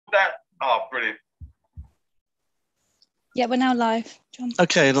that? Oh, brilliant. Yeah, we're now live, John.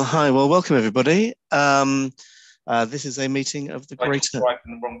 Okay, well, hi, well, welcome everybody. This is a meeting of the Greater...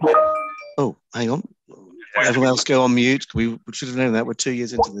 Oh, hang on. Everyone else go on mute. We should have known that. We're 2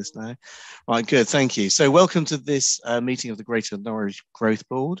 years into this now. Right, good, thank you. So welcome to this meeting of the Greater Norwich Growth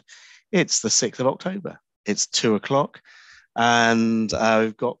Board. It's the 6th of October. It's 2 o'clock. And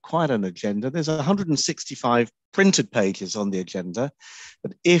we've got quite an agenda. There's 165 printed pages on the agenda.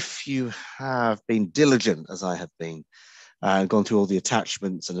 But if you have been diligent, as I have been, gone through all the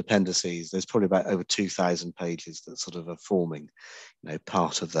attachments and appendices, there's probably about over 2,000 pages that sort of are forming,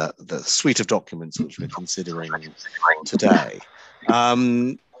 part of the suite of documents which we're considering today.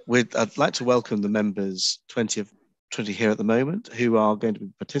 I'd like to welcome the members, 20 here at the moment, who are going to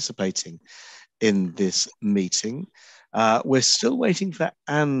be participating in this meeting. We're still waiting for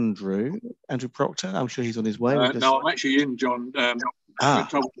Andrew Proctor. I'm sure he's on his way. No, I'm actually in, John.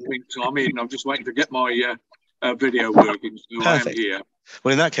 So I'm in. I'm just waiting to get my video working. So I am here.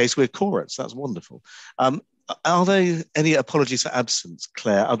 Well, in that case, we're chorus. That's wonderful. Are there any apologies for absence,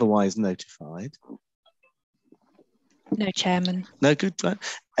 Claire, otherwise notified? No, Chairman. No, good.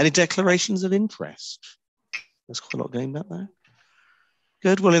 Any declarations of interest? There's quite a lot going back there.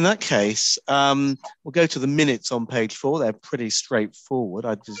 Good. Well, in that case, we'll go to the minutes on page 4. They're pretty straightforward.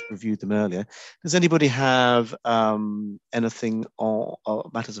 I just reviewed them earlier. Does anybody have anything or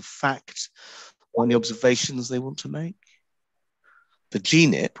matters of fact or any observations they want to make? The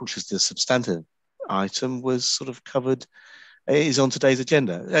GNIP, which is the substantive item, was sort of covered, is on today's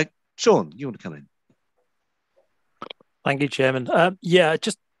agenda. Sean, you want to come in? Thank you, Chairman.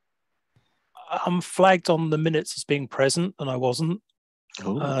 I'm flagged on the minutes as being present, and I wasn't.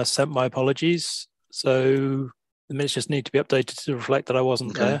 Sent my apologies. So the minutes just need to be updated to reflect that I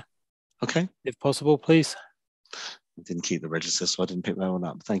wasn't there. Okay. If possible, please. I didn't keep the register, so I didn't pick that one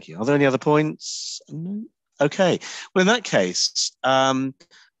up. Thank you. Are there any other points? No? Okay. Well, in that case,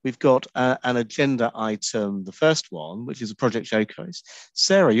 we've got an agenda item, the first one, which is a project showcase.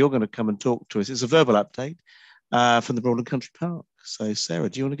 Sarah, you're going to come and talk to us. It's a verbal update from the Broadland Country Park. So, Sarah,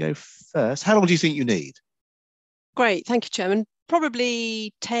 do you want to go first? How long do you think you need? Great. Thank you, Chairman.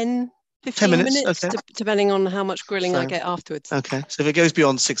 Probably 10 minutes, okay. Depending on how much grilling I get afterwards. Okay. So if it goes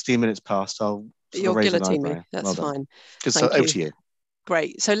beyond 16 minutes past, you'll guillotine me. That's fine. Good. So over to you.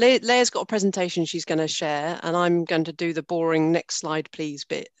 Great. So Leah's got a presentation she's going to share, and I'm going to do the boring next slide, please,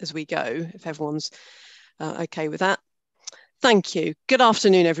 bit as we go, if everyone's okay with that. Thank you. Good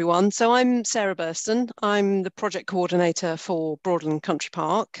afternoon, everyone. So I'm Sarah Burston. I'm the project coordinator for Broadland Country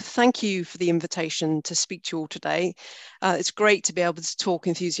Park. Thank you for the invitation to speak to you all today. It's great to be able to talk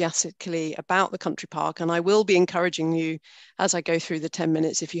enthusiastically about the country park, and I will be encouraging you as I go through the 10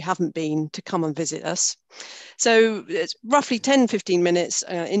 minutes, if you haven't been, to come and visit us. So it's roughly 10-15 minutes,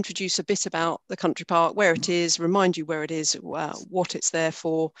 introduce a bit about the country park, where it is, remind you where it is, what it's there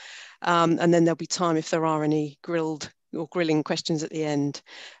for, and then there'll be time if there are any grilling questions at the end.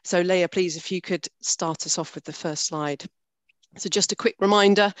 So Leah, please, if you could start us off with the first slide. So just a quick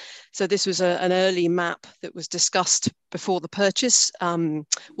reminder. So this was an early map that was discussed before the purchase.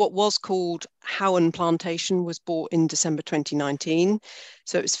 What was called Howen Plantation was bought in December 2019.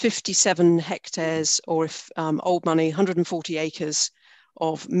 So it was 57 hectares, or if old money, 140 acres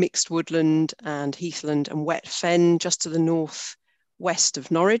of mixed woodland and heathland and wet fen just to the north west of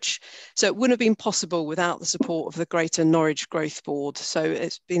Norwich. So it wouldn't have been possible without the support of the Greater Norwich Growth Board. So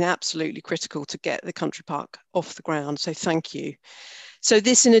it's been absolutely critical to get the country park off the ground. So thank you. So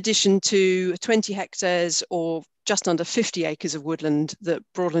this, in addition to 20 hectares or just under 50 acres of woodland that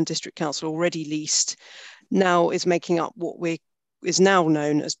Broadland District Council already leased, now is making up what is now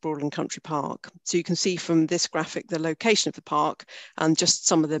known as Broadland Country Park. So you can see from this graphic the location of the park and just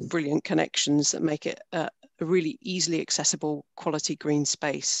some of the brilliant connections that make it a really easily accessible quality green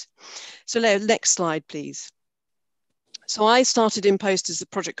space. So Leo, next slide, please. So I started in post as the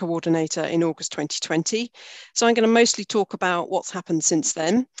project coordinator in August 2020. So I'm going to mostly talk about what's happened since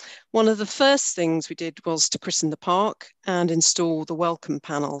then. One of the first things we did was to christen the park and install the welcome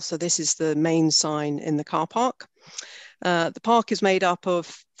panel. So this is the main sign in the car park. The park is made up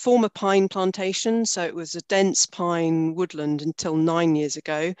of former pine plantation, so it was a dense pine woodland until 9 years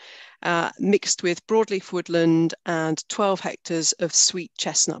ago, mixed with broadleaf woodland and 12 hectares of sweet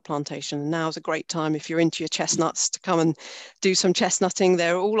chestnut plantation. Now's a great time if you're into your chestnuts to come and do some chestnutting.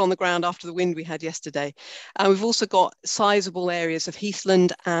 They're all on the ground after the wind we had yesterday. And we've also got sizable areas of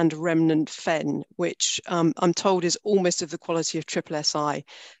heathland and remnant fen, which I'm told is almost of the quality of SSSI.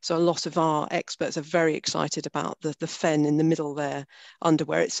 So a lot of our experts are very excited about the fen in the middle there, under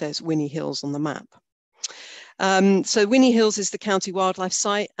where it says Winnie Hills on the map. So Winnie Hills is the county wildlife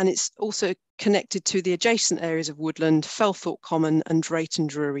site, and it's also connected to the adjacent areas of woodland, Felthorpe Common and Drayton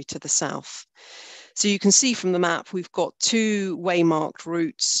Drury to the south. So you can see from the map, we've got 2 waymarked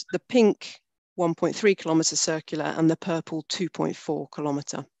routes, the pink 1.3 kilometre circular and the purple 2.4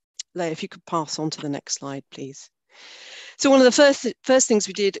 kilometre. Leah, if you could pass on to the next slide, please. So one of the first things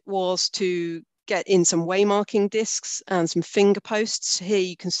we did was to get in some waymarking discs and some finger posts. Here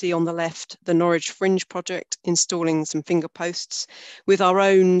you can see on the left the Norwich Fringe project installing some finger posts with our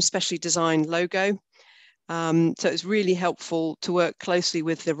own specially designed logo. So it's really helpful to work closely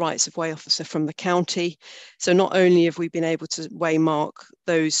with the rights of way officer from the county. So not only have we been able to waymark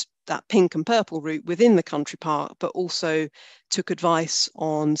that pink and purple route within the country park, but also took advice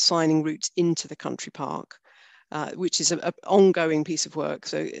on signing routes into the country park, which is an ongoing piece of work.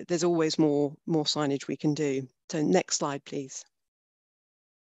 So there's always more signage we can do. So next slide, please.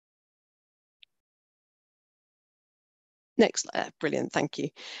 Next, brilliant, thank you.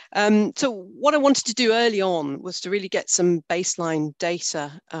 So what I wanted to do early on was to really get some baseline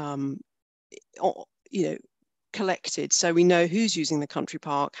data, collected, so we know who's using the country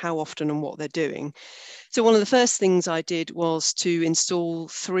park, how often and what they're doing. So one of the first things I did was to install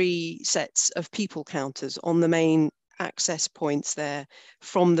 3 sets of people counters on the main access points there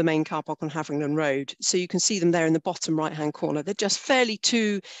from the main car park on Havrington Road. So you can see them there in the bottom right-hand corner. They're just fairly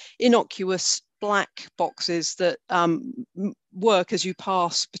 2 innocuous black boxes that work as you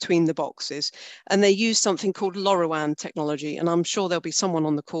pass between the boxes, and they use something called LoRaWAN technology, and I'm sure there'll be someone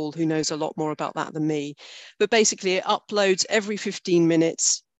on the call who knows a lot more about that than me. But basically it uploads every 15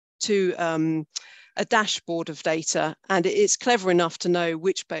 minutes to a dashboard of data, and it's clever enough to know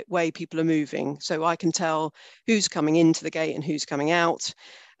which way people are moving. So I can tell who's coming into the gate and who's coming out.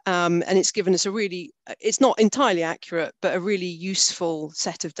 And it's given us it's not entirely accurate, but a really useful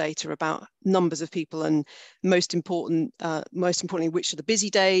set of data about numbers of people, and most importantly, which are the busy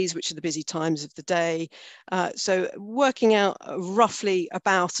days, which are the busy times of the day. So working out roughly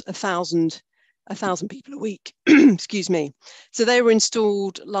about 1,000 people a week, excuse me. So they were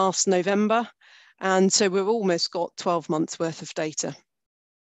installed last November, and so we've almost got 12 months worth of data.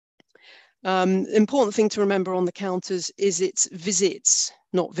 Important thing to remember on the counters is it's visits,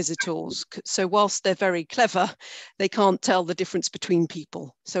 not visitors. So whilst they're very clever, they can't tell the difference between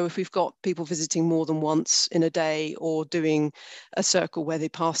people. So if we've got people visiting more than once in a day or doing a circle where they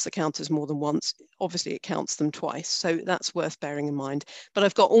pass the counters more than once, obviously it counts them twice. So that's worth bearing in mind. But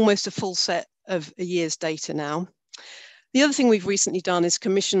I've got almost a full set of a year's data now. The other thing we've recently done is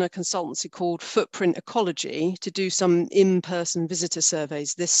commission a consultancy called Footprint Ecology to do some in-person visitor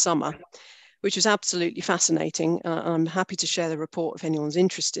surveys this summer, which was absolutely fascinating. I'm happy to share the report if anyone's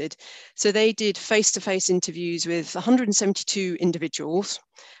interested. So they did face-to-face interviews with 172 individuals,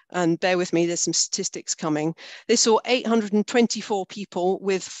 and bear with me, there's some statistics coming. They saw 824 people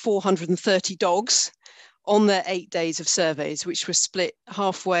with 430 dogs on their 8 days of surveys, which were split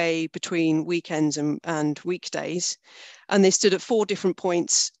halfway between weekends and weekdays. And they stood at 4 different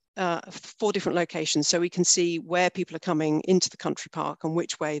points, 4 different locations, so we can see where people are coming into the country park and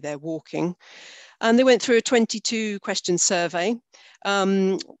which way they're walking. And they went through a 22 question survey.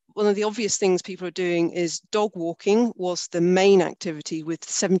 One of the obvious things people are doing is dog walking was the main activity, with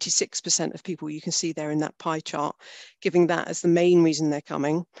 76% of people, you can see there in that pie chart, giving that as the main reason they're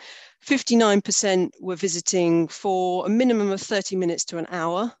coming. 59% were visiting for a minimum of 30 minutes to an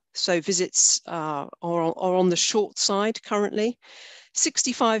hour. So visits are on the short side currently.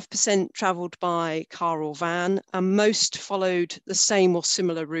 65% travelled by car or van, and most followed the same or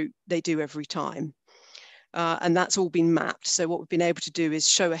similar route they do every time. And that's all been mapped. So what we've been able to do is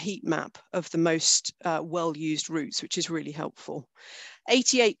show a heat map of the most well-used routes, which is really helpful.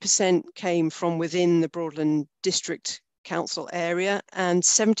 88% came from within the Broadland District Council area, and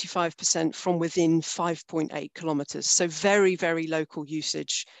 75% from within 5.8 kilometres. So very, very local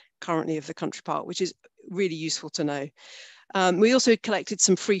usage currently of the country park, which is really useful to know. We also collected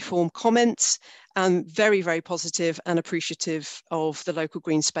some free-form comments, and very, very positive and appreciative of the local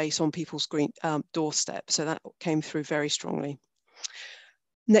green space on people's green doorstep. So that came through very strongly.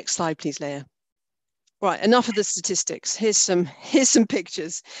 Next slide, please, Leah. Right, enough of the statistics. Here's some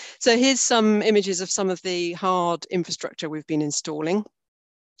pictures. So here's some images of some of the hard infrastructure we've been installing.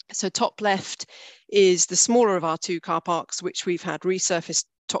 So top left is the smaller of our 2 car parks, which we've had resurfaced,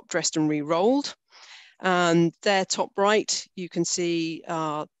 top dressed and re-rolled. And there top right, you can see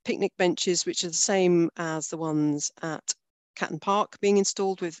picnic benches, which are the same as the ones at Catton Park, being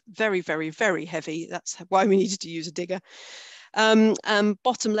installed with very, very, very heavy. That's why we needed to use a digger.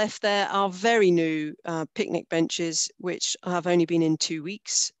 Bottom left there are very new picnic benches, which have only been in 2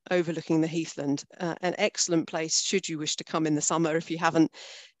 weeks, overlooking the heathland. An excellent place, should you wish to come in the summer, if you haven't,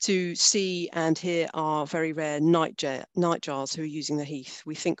 to see and hear our very rare nightjars who are using the heath.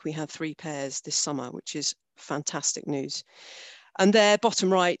 We think we had 3 pairs this summer, which is fantastic news. And there,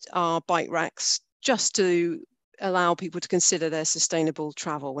 bottom right, are bike racks, just to allow people to consider their sustainable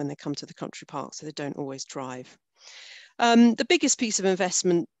travel when they come to the country park, so they don't always drive. The biggest piece of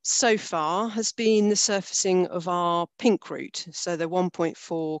investment so far has been the surfacing of our pink route, so the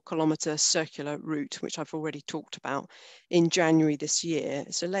 1.4 kilometre circular route, which I've already talked about in January this year.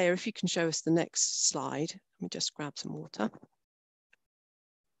 So Leah, if you can show us the next slide. Let me just grab some water.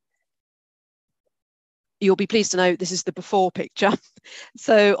 You'll be pleased to know this is the before picture.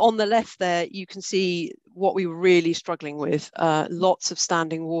 So on the left there, you can see what we were really struggling with. Lots of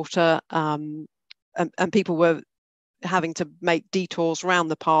standing water, and people were having to make detours around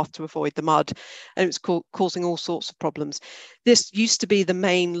the path to avoid the mud, and it was causing all sorts of problems. This used to be the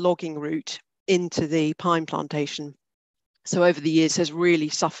main logging route into the pine plantation. So over the years has really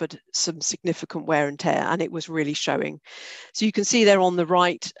suffered some significant wear and tear, and it was really showing. So you can see there on the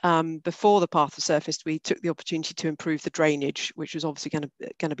right, before the path was surfaced, we took the opportunity to improve the drainage, which was obviously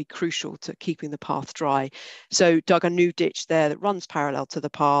going to be crucial to keeping the path dry. So dug a new ditch there that runs parallel to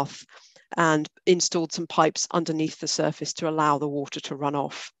the path, and installed some pipes underneath the surface to allow the water to run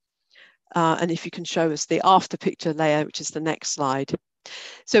off. And if you can show us the after picture layer, which is the next slide.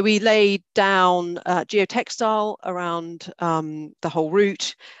 So we laid down geotextile around the whole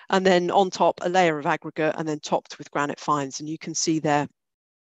route, and then on top a layer of aggregate, and then topped with granite fines. And you can see there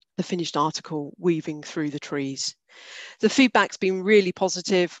the finished article weaving through the trees. The feedback's been really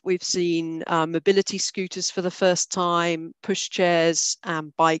positive. We've seen mobility scooters for the first time, push chairs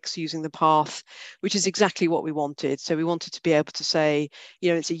and bikes using the path, which is exactly what we wanted. So we wanted to be able to say,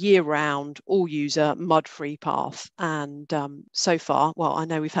 you know, it's a year-round, all-user, mud-free path. And so far, well, I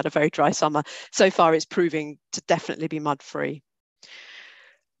know we've had a very dry summer. So far, it's proving to definitely be mud-free.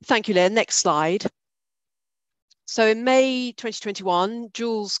 Thank you, Leah. Next slide. So in May 2021,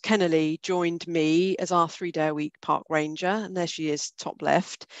 Jules Kennelly joined me as our 3-day-a-week park ranger, and there she is, top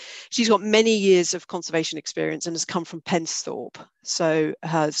left. She's got many years of conservation experience and has come from Pensthorpe, so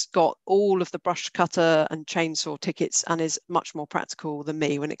has got all of the brush cutter and chainsaw tickets and is much more practical than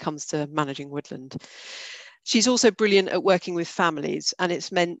me when it comes to managing woodland. She's also brilliant at working with families, and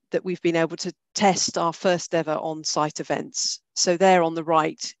it's meant that we've been able to test our first ever on-site events. So there on the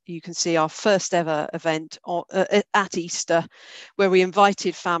right, you can see our first ever event at Easter, where we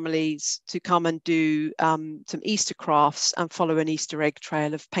invited families to come and do some Easter crafts and follow an Easter egg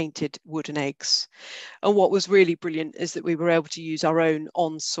trail of painted wooden eggs. And what was really brilliant is that we were able to use our own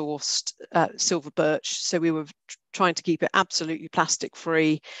on-sourced silver birch. So we were trying to keep it absolutely plastic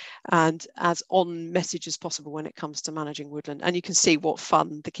free and as on message as possible when it comes to managing woodland. And you can see what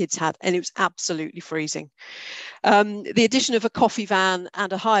fun the kids had, and it was absolutely freezing. The addition of a coffee van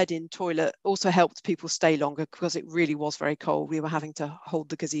and a hired-in toilet also helped people stay longer because it really was very cold. We were having to hold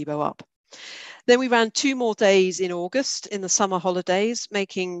the gazebo up. Then we ran 2 more days in August in the summer holidays,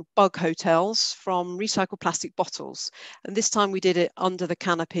 making bug hotels from recycled plastic bottles. And this time we did it under the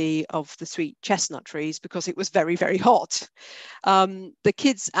canopy of the sweet chestnut trees because it was very, very hot. The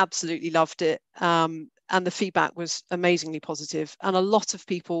kids absolutely loved it. And the feedback was amazingly positive. And a lot of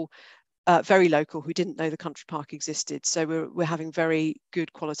people very local who didn't know the country park existed. So we're having very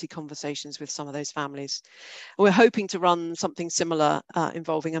good quality conversations with some of those families. And we're hoping to run something similar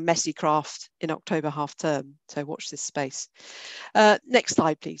involving a messy craft in October half term. So watch this space. Next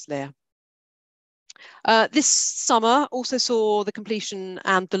slide, please, Leah. This summer also saw the completion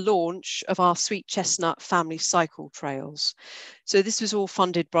and the launch of our Sweet Chestnut Family Cycle Trails. So this was all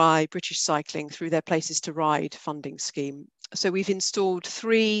funded by British Cycling through their Places to Ride funding scheme. So we've installed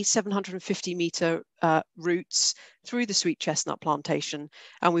 3 750-metre routes through the Sweet Chestnut plantation,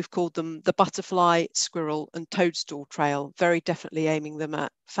 and we've called them the Butterfly, Squirrel and Toadstool Trail, very definitely aiming them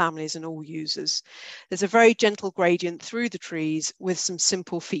at families and all users. There's a very gentle gradient through the trees with some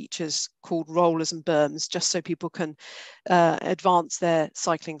simple features called rollers and berms, just so people can advance their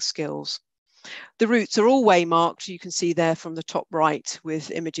cycling skills. The routes are all waymarked, you can see there from the top right, with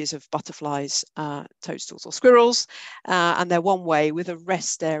images of butterflies, toadstools or squirrels, and they're one way with a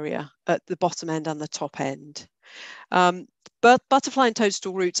rest area at the bottom end and the top end. But butterfly and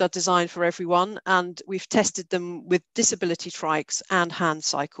toadstool routes are designed for everyone, and we've tested them with disability trikes and hand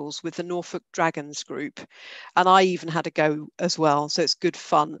cycles with the Norfolk Dragons group. And I even had a go as well, so it's good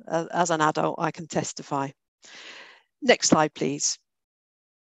fun. As an adult, I can testify. Next slide, please.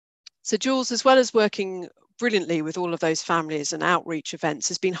 So Jules, as well as working brilliantly with all of those families and outreach events,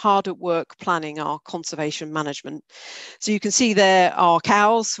 has been hard at work planning our conservation management. So you can see there are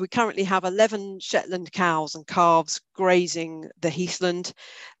cows. We currently have 11 Shetland cows and calves grazing the heathland.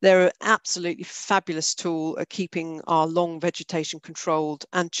 They're an absolutely fabulous tool at keeping our long vegetation controlled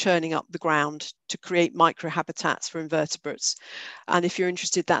and churning up the ground to create microhabitats for invertebrates. And if you're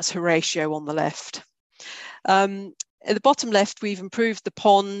interested, that's Horatio on the left. At the bottom left, we've improved the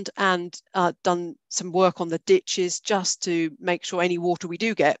pond and done some work on the ditches just to make sure any water we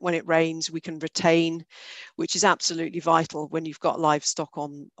do get when it rains, we can retain, which is absolutely vital when you've got livestock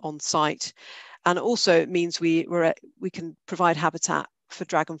on site. And also it means we can provide habitat for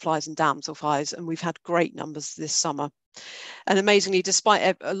dragonflies and damselflies, and we've had great numbers this summer. And amazingly,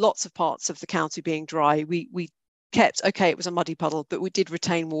 despite lots of parts of the county being dry, we kept, okay, it was a muddy puddle, but we did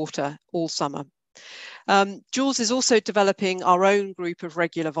retain water all summer. Jules is also developing our own group of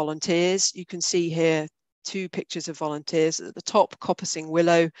regular volunteers. You can see here 2 pictures of volunteers at the top, coppicing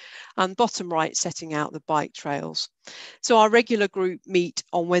willow, and bottom right, setting out the bike trails. So our regular group meet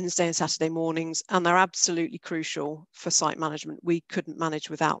on Wednesday and Saturday mornings, and they're absolutely crucial for site management. We couldn't manage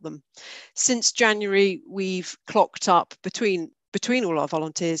without them. Since January, we've clocked up between all our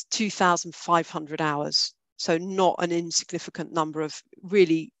volunteers 2,500 hours. So not an insignificant number of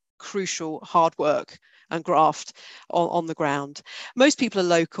really crucial hard work and graft on the ground. Most people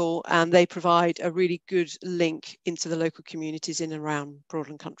are local, and they provide a really good link into the local communities in and around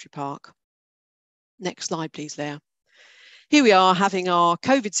Broadland Country Park. Next slide, please, Leah. Here we are having our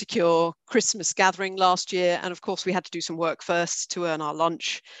COVID secure Christmas gathering last year. And of course, we had to do some work first to earn our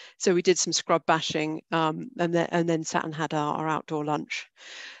lunch. So we did some scrub bashing and then sat and had our outdoor lunch.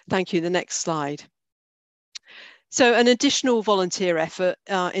 Thank you. The next slide. So an additional volunteer effort,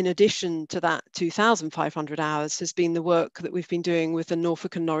 in addition to that 2,500 hours, has been the work that we've been doing with the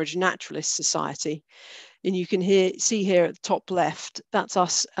Norfolk and Norwich Naturalist Society. And you can see here at the top left, that's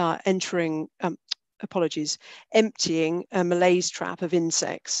us emptying a Malaise trap of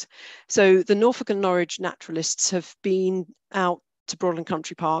insects. So the Norfolk and Norwich naturalists have been out to Broadland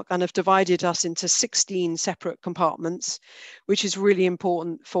Country Park and have divided us into 16 separate compartments, which is really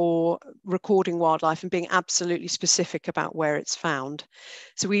important for recording wildlife and being absolutely specific about where it's found.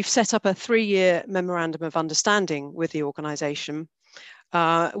 So we've set up a 3-year memorandum of understanding with the organisation,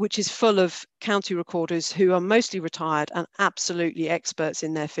 which is full of county recorders who are mostly retired and absolutely experts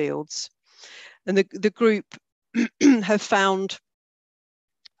in their fields. And the group have found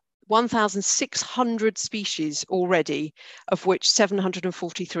 1,600 species already, of which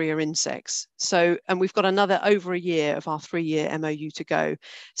 743 are insects. So, and we've got another over a year of our 3-year MOU to go.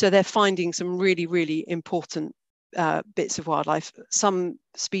 So they're finding some really, really important bits of wildlife, some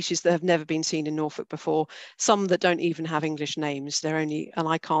species that have never been seen in Norfolk before, some that don't even have English names. They're only, and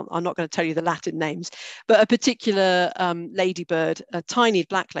I'm not going to tell you the Latin names, but a particular ladybird, a tiny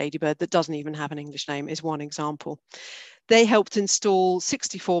black ladybird that doesn't even have an English name, is one example. They helped install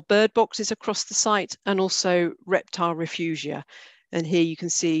 64 bird boxes across the site and also reptile refugia. And here you can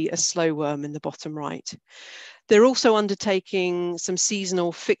see a slow worm in the bottom right. They're also undertaking some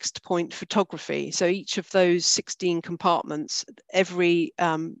seasonal fixed point photography. So each of those 16 compartments, every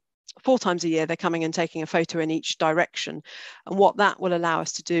 4 times a year, they're coming and taking a photo in each direction. And what that will allow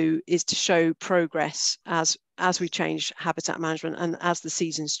us to do is to show progress as we change habitat management and as the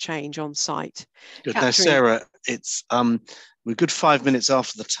seasons change on site. Good. Now, Sarah, it's we're good 5 minutes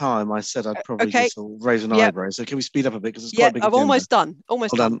after the time. I said I'd probably just raise an eyebrow. So can we speed up a bit, because it's quite a big agenda. Almost done.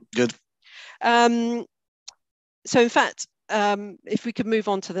 Almost done. Good. So in fact, if we could move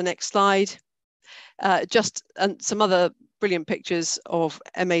on to the next slide, some other brilliant pictures of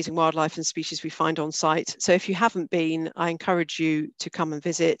amazing wildlife and species we find on site. So if you haven't been, I encourage you to come and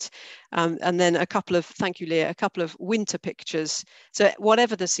visit. And then thank you, Leah, a couple of winter pictures. So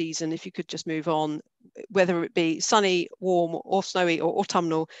whatever the season, if you could just move on, whether it be sunny, warm, or snowy, or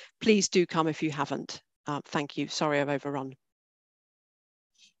autumnal, please do come if you haven't. Thank you. Sorry, I've overrun.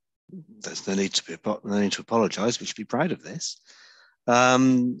 There's no need to apologise. We should be proud of this.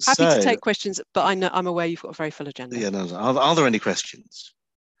 Happy to take questions, but I'm aware you've got a very full agenda. Yeah, no. Are there any questions?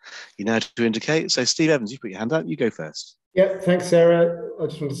 You know how to indicate. So Steve Evans, you put your hand up. You go first. Yeah, thanks, Sarah. I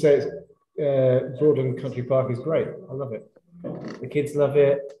just want to say Broadland Country Park is great. I love it. The kids love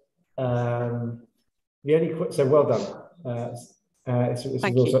it. So well done.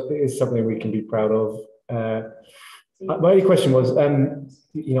 It is something we can be proud of. My only question was,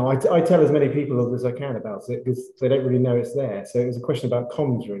 I tell as many people as I can about it because they don't really know it's there. So it was a question about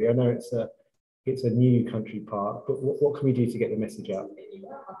comms, really. I know it's a new country park, but what can we do to get the message out?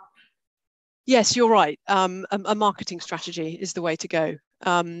 Yes, you're right. A marketing strategy is the way to go.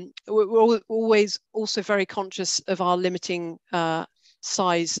 We're always also very conscious of our limiting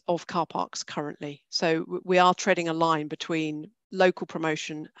size of car parks currently. So we are treading a line between local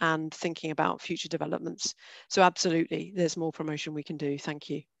promotion and thinking about future developments. So absolutely, there's more promotion we can do. Thank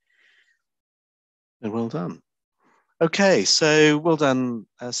you. And well done. Okay, so well done,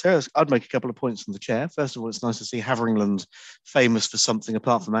 Sarah. I'd make a couple of points from the chair. First of all, it's nice to see Haveringland famous for something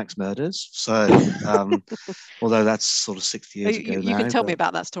apart from axe murders. So, although that's sort of 60 years ago now. You can tell me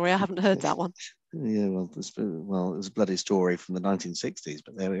about that story. I haven't heard that one. Yeah, well, it was a bloody story from the 1960s,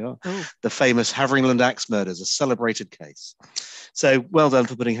 but there we are. Oh. The famous Haveringland axe murders, a celebrated case. So well done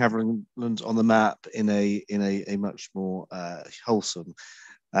for putting Haveringland on the map in a much more wholesome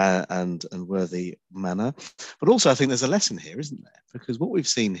and worthy manner. But also I think there's a lesson here, isn't there? Because what we've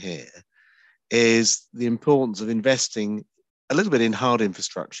seen here is the importance of investing a little bit in hard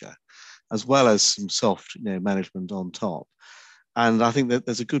infrastructure as well as some soft management on top. And I think that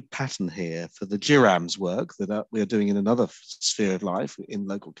there's a good pattern here for the GIRAMS work that we are doing in another sphere of life in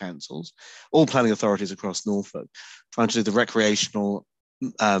local councils, all planning authorities across Norfolk, trying to do the recreational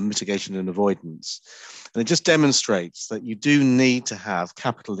mitigation and avoidance. And it just demonstrates that you do need to have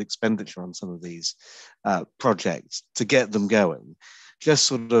capital expenditure on some of these projects to get them going. Just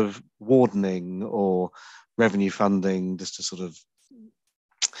sort of wardening or revenue funding, just to sort of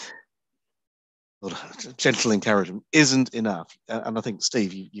gentle encouragement isn't enough. And I think,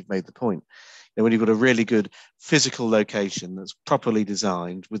 Steve, you've made the point. When you've got a really good physical location that's properly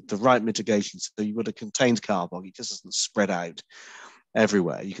designed with the right mitigation, so you've got a contained car park, it just doesn't spread out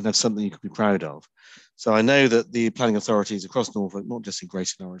everywhere. You can have something you can be proud of. So I know that the planning authorities across Norfolk, not just in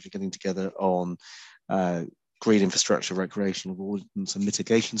Greater Norwich, are getting together on green infrastructure, recreational avoidance and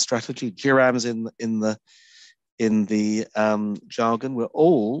mitigation strategy. GIRAMS in the jargon. We're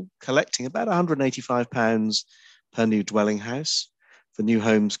all collecting about £185 per new dwelling house for new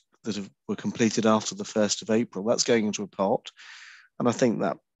homes that were completed after the 1st of April. That's going into a pot. And I think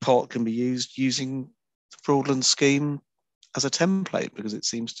that pot can be used using the Broadland scheme as a template, because it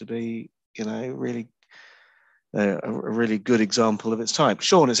seems to be, really a really good example of its type.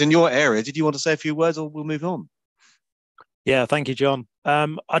 Sean, it's in your area. Did you want to say a few words, or we'll move on? Yeah, thank you, John.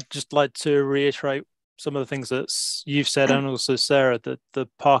 I'd just like to reiterate some of the things that you've said, and also Sarah, that the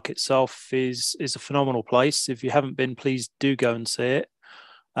park itself is a phenomenal place. If you haven't been, please do go and see it.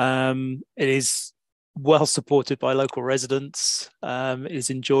 It is well supported by local residents. It is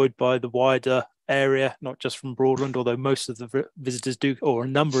enjoyed by the wider area, not just from Broadland, although most of the visitors do, or a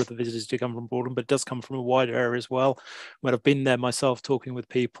number of the visitors do come from Broadland, but it does come from a wider area as well. When I've been there myself talking with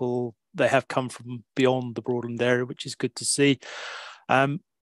people, they have come from beyond the Broadland area, which is good to see.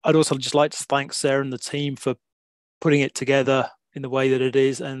 I'd also just like to thank Sarah and the team for putting it together in the way that it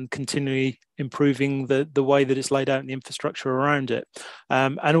is and continually improving the way that it's laid out in the infrastructure around it.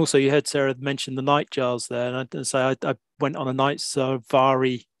 And also you heard Sarah mention the nightjars there, and I went on a night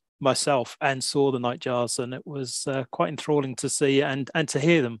safari myself and saw the nightjars, and it was quite enthralling to see and to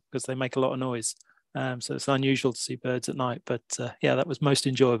hear them, because they make a lot of noise. So it's unusual to see birds at night, but yeah, that was most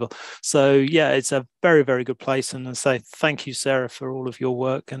enjoyable. So yeah, it's a very, very good place. And I say thank you, Sarah, for all of your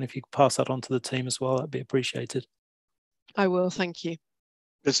work. And if you could pass that on to the team as well, that'd be appreciated. I will, thank you.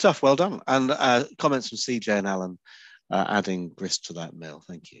 Good stuff, well done. And comments from CJ and Alan adding grist to that mill,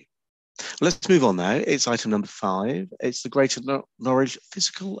 thank you. Let's move on now. It's item number 5. It's the Greater Norwich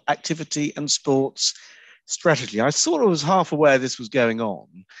Physical Activity and Sports Strategy. I sort of was half aware this was going on,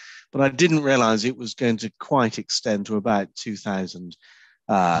 but I didn't realise it was going to quite extend to about 2,000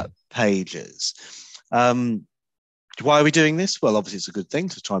 pages. Why are we doing this? Well, obviously it's a good thing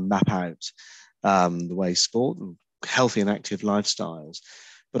to try and map out the way sport and healthy and active lifestyles.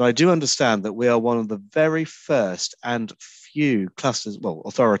 But I do understand that we are one of the very first and few clusters, well,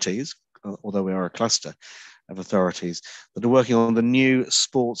 authorities, although we are a cluster of authorities, that are working on the new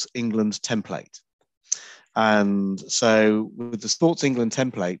Sports England template. And so with the Sports England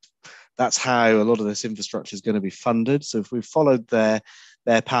template, that's how a lot of this infrastructure is going to be funded. So if we've followed their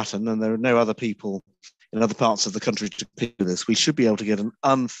pattern, and there are no other people in other parts of the country to do this, we should be able to get an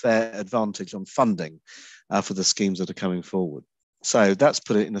unfair advantage on funding for the schemes that are coming forward. So that's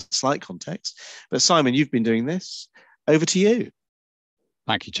put it in a slight context. But Simon, you've been doing this. Over to you.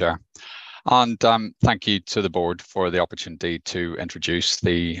 Thank you, Chair. And thank you to the board for the opportunity to introduce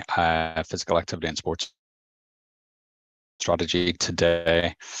the physical activity and sports strategy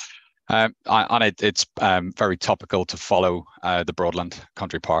today. And it's very topical to follow the Broadland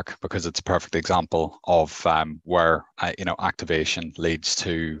Country Park, because it's a perfect example of where activation leads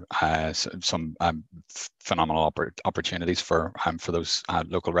to some phenomenal opportunities for those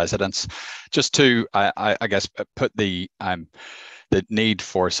local residents. Just to I guess put the the need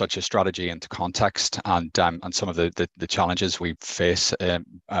for such a strategy into context and some of the challenges we face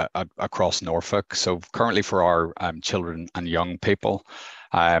across Norfolk. So currently for our children and young people,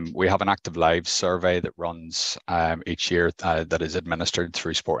 we have an active lives survey that runs each year that is administered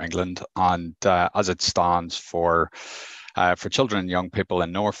through Sport England, and as it stands for children and young people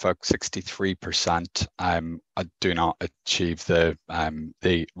in Norfolk, 63% do not achieve the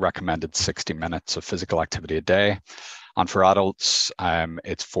recommended 60 minutes of physical activity a day. And for adults,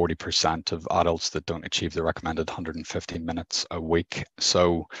 it's 40% of adults that don't achieve the recommended 150 minutes a week.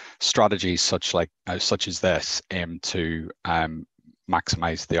 So strategies such as this aim to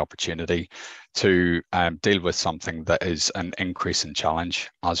maximize the opportunity to deal with something that is an increasing challenge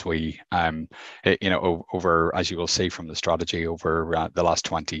as we, over, as you will see from the strategy, over the last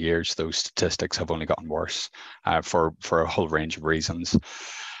 20 years, those statistics have only gotten worse for a whole range of reasons.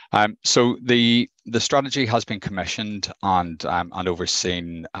 So the strategy has been commissioned and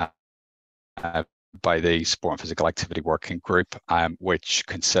overseen by the Sport and Physical Activity Working Group, which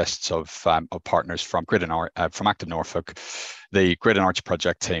consists of partners from from Active Norfolk, the Grid and Arch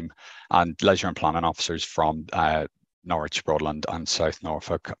project team, and leisure and planning officers from Norwich, Broadland, and South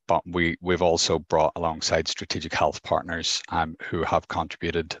Norfolk. But we've also brought alongside strategic health partners who have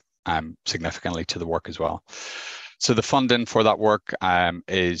contributed significantly to the work as well. So the funding for that work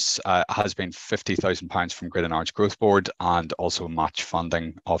has been £50,000 from Grid and Arch Growth Board, and also match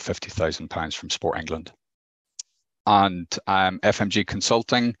funding of £50,000 from Sport England. And FMG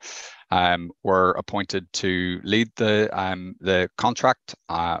Consulting were appointed to lead the contract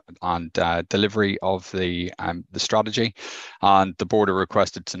and delivery of the strategy. And the board are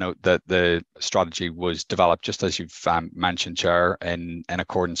requested to note that the strategy was developed, just as you've mentioned, Chair, in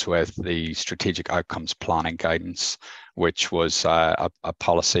accordance with the Strategic Outcomes Planning Guidance, which was a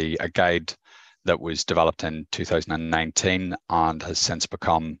policy, a guide that was developed in 2019 and has since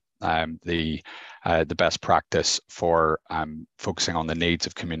become the best practice for focusing on the needs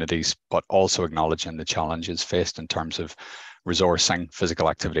of communities, but also acknowledging the challenges faced in terms of resourcing physical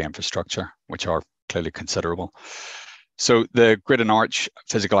activity infrastructure, which are clearly considerable. So the Grid and Arch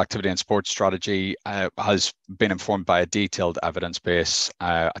Physical Activity and Sports Strategy has been informed by a detailed evidence base,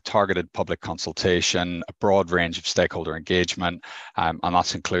 a targeted public consultation, a broad range of stakeholder engagement, and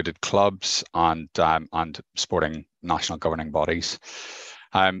that's included clubs and sporting national governing bodies.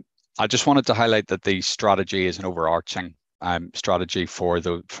 I just wanted to highlight that the strategy is an overarching strategy for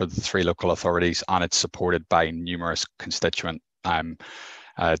the three local authorities, and it's supported by numerous constituent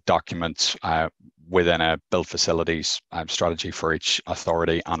documents within a build facilities strategy for each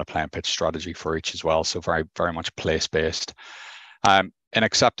authority and a play and pitch strategy for each as well. So very, very much place-based. In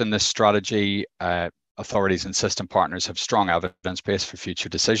accepting this strategy, authorities and system partners have strong evidence base for future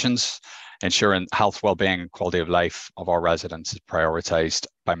decisions. Ensuring health, well-being, and quality of life of our residents is prioritised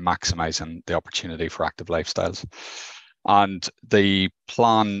by maximising the opportunity for active lifestyles. And the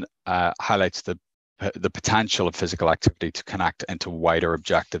plan highlights the potential of physical activity to connect into wider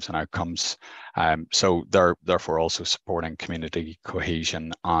objectives and outcomes. So they're therefore also supporting community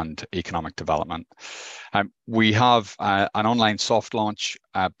cohesion and economic development. We have an online soft launch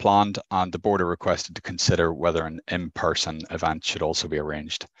planned, and the board are requested to consider whether an in-person event should also be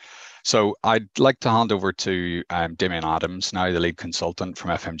arranged. So I'd like to hand over to Damien Adams, now the lead consultant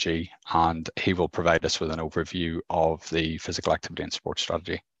from FMG, and he will provide us with an overview of the physical activity and sports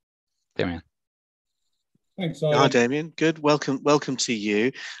strategy. Damien. Thanks, Simon. Hi, Damien. Good. Welcome to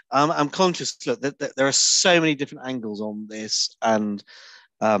you. I'm conscious, look, that there are so many different angles on this, and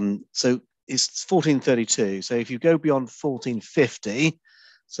so it's 1432. So if you go beyond 1450,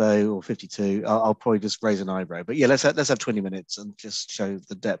 or 52, I'll probably just raise an eyebrow. But yeah, let's have 20 minutes and just show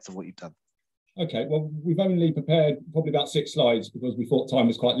the depth of what you've done. Okay. Well, we've only prepared probably about 6 slides because we thought time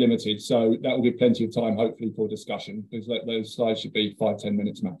was quite limited. So that will give plenty of time, hopefully, for discussion, because those slides should be 5-10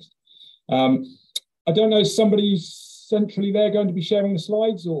 minutes max. I don't know, is somebody centrally there going to be sharing the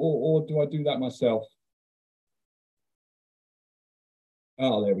slides, or do I do that myself?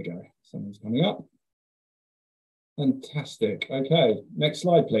 Oh, there we go. Someone's coming up. Fantastic. Okay, next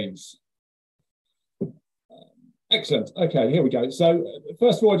slide, please. Excellent. Okay, here we go. So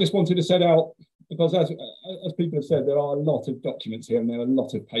first of all, I just wanted to set out, because as people have said, there are a lot of documents here and there are a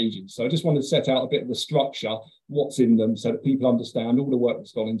lot of pages. So I just wanted to set out a bit of the structure, what's in them, so that people understand all the work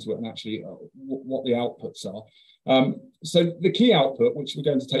that's gone into it and actually what the outputs are. So the key output, which we're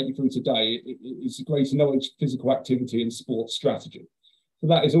going to take you through today, is the Greater Norwich Physical Activity and Sports Strategy. So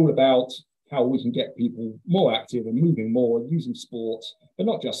that is all about how we can get people more active and moving more, using sport, but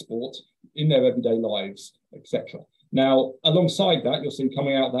not just sport, in their everyday lives, etc. Now, alongside that, you'll see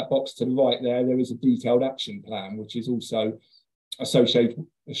coming out of that box to the right there is a detailed action plan, which is also associated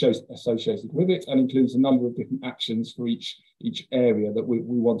with it, and includes a number of different actions for each area that we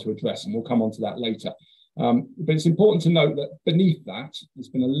want to address, and we'll come on to that later. But it's important to note that beneath that, there's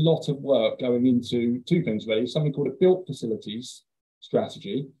been a lot of work going into two things really, something called a built facilities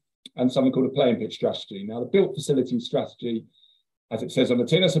strategy and something called a playing pitch strategy. Now, the built facilities strategy, as it says on the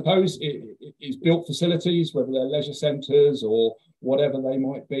tin, I suppose, it is built facilities, whether they're leisure centres or whatever they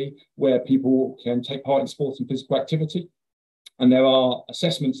might be, where people can take part in sports and physical activity. And there are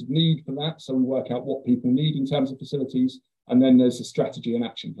assessments of need for that. So we work out what people need in terms of facilities. And then there's a strategy and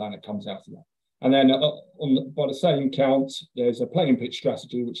action plan that comes out of that. And then by the same count, there's a playing pitch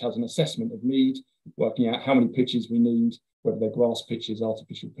strategy, which has an assessment of need, working out how many pitches we need, whether they're grass pitches,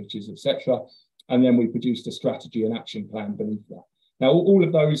 artificial pitches, etc. And then we produced a strategy and action plan beneath that. Now, all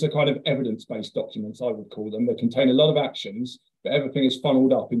of those are kind of evidence-based documents, I would call them. They contain a lot of actions, but everything is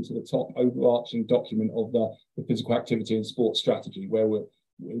funneled up into the top overarching document of the physical activity and sports strategy, where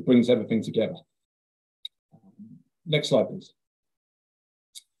it brings everything together. Next slide, please.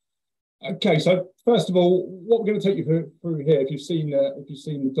 Okay, so first of all, what we're going to take you through here, if you've seen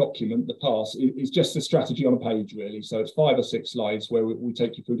the document, the pass, is just the strategy on a page, really. So it's 5 or 6 slides where we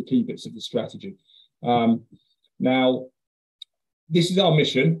take you through the key bits of the strategy. Now, this is our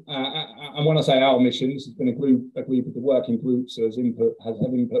mission, and when I say our mission, this has been agreed with the working group, so has had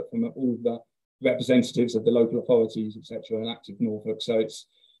input from all of the representatives of the local authorities, etc., and Active Norfolk. So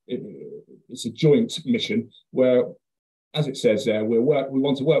it's a joint mission where, as it says there, we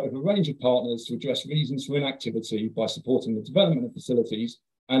want to work with a range of partners to address reasons for inactivity by supporting the development of facilities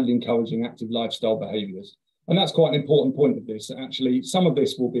and encouraging active lifestyle behaviours. And that's quite an important point of this. Actually, some of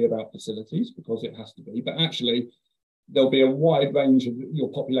this will be about facilities because it has to be, but actually, there'll be a wide range of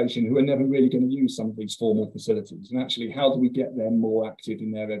your population who are never really going to use some of these formal facilities. And actually, how do we get them more active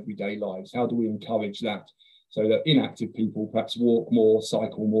in their everyday lives? How do we encourage that so that inactive people perhaps walk more,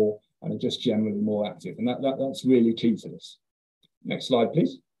 cycle more, and are just generally more active? And that's really key to this. Next slide,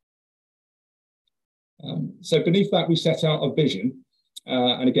 please. So beneath that, we set out a vision,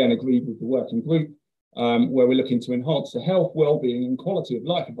 and again, agreed with the working group, where we're looking to enhance the health, well-being and quality of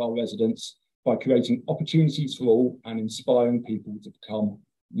life of our residents by creating opportunities for all and inspiring people to become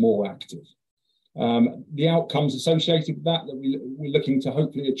more active. The outcomes associated with that we're looking to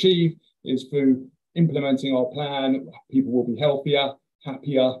hopefully achieve is through implementing our plan, people will be healthier,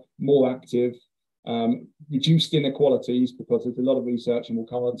 happier, more active, reduced inequalities, because there's a lot of research, and we'll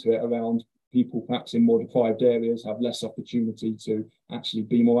come on to it, around people perhaps in more deprived areas have less opportunity to actually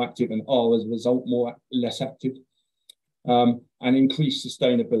be more active and are as a result less active. And increase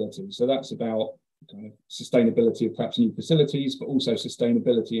sustainability. So that's about kind of sustainability of perhaps new facilities, but also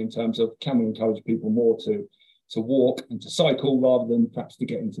sustainability in terms of, can we encourage people more to walk and to cycle rather than perhaps to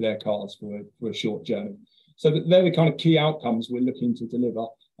get into their cars for a short journey. So they're the kind of key outcomes we're looking to deliver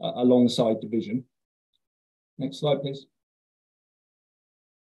alongside the vision. Next slide, please.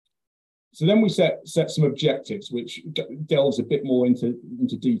 So then we set some objectives, which delves a bit more into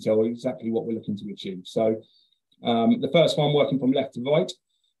detail exactly what we're looking to achieve. So the first one, working from left to right,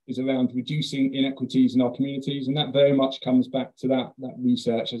 is around reducing inequities in our communities. And that very much comes back to that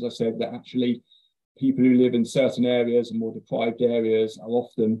research, as I said, that actually people who live in certain areas and more deprived areas are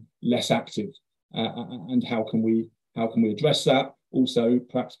often less active. And how can we address that? Also,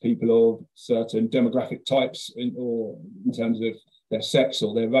 perhaps people of certain demographic types or in terms of their sex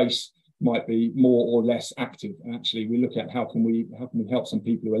or their race might be more or less active. And actually, we look at how can we help some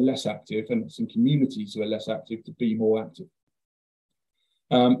people who are less active and some communities who are less active to be more active.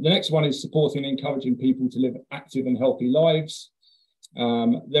 The next one is supporting and encouraging people to live active and healthy lives.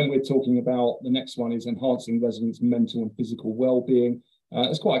 Then we're talking about, the next one is enhancing residents' mental and physical well-being.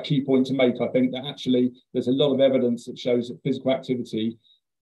 It's quite a key point to make, I think, that actually there's a lot of evidence that shows that physical activity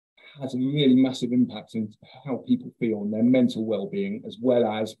has a really massive impact on how people feel and their mental well-being, as well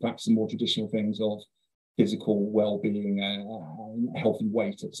as perhaps the more traditional things of physical well-being, healthy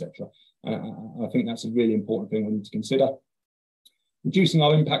weight, etc. I think that's a really important thing we need to consider. Reducing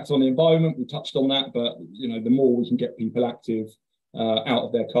our impact on the environment, we touched on that, but the more we can get people active out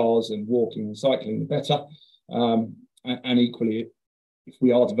of their cars and walking and cycling, the better. And equally, if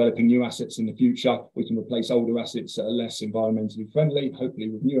we are developing new assets in the future, we can replace older assets that are less environmentally friendly, hopefully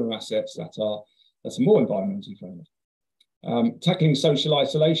with newer assets that are more environmentally friendly. Tackling social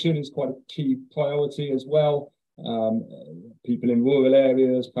isolation is quite a key priority as well. People in rural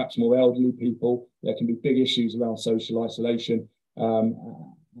areas, perhaps more elderly people, there can be big issues around social isolation.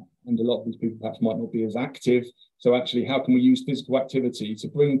 And a lot of these people perhaps might not be as active. So actually, how can we use physical activity to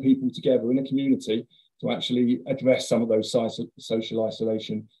bring people together in a community to actually address some of those social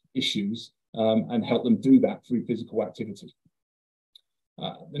isolation issues and help them do that through physical activity?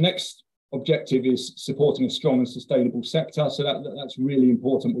 The next objective is supporting a strong and sustainable sector. So that's really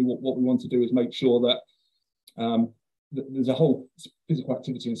important. What we want to do is make sure that there's a whole physical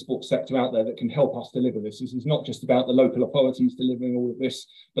activity and sports sector out there that can help us deliver this. This is not just about the local authorities delivering all of this,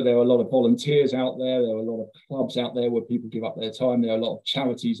 but there are a lot of volunteers out there. There are a lot of clubs out there where people give up their time. There are a lot of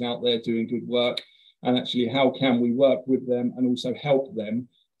charities out there doing good work. And actually, how can we work with them and also help them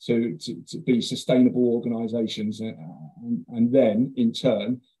to be sustainable organisations and then, in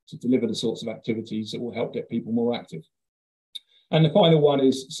turn, to deliver the sorts of activities that will help get people more active. And the final one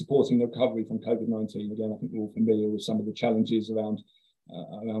is supporting the recovery from COVID-19. Again, I think we're all familiar with some of the challenges around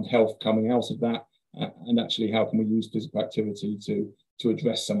health coming out of that, and actually how can we use physical activity to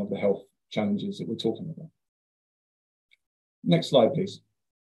address some of the health challenges that we're talking about. Next slide, please.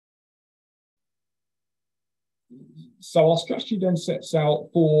 So our strategy then sets out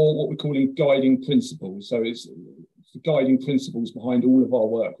 4 what we're calling guiding principles. So it's the guiding principles behind all of our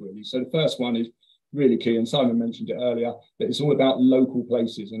work, really. So the first one is really key, and Simon mentioned it earlier, that it's all about local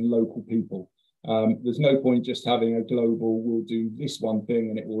places and local people. There's no point just having a global, we'll do this one thing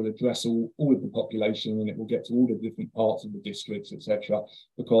and it will address all of the population and it will get to all the different parts of the districts, etc.,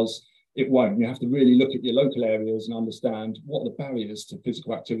 because it won't. You have to really look at your local areas and understand what are the barriers to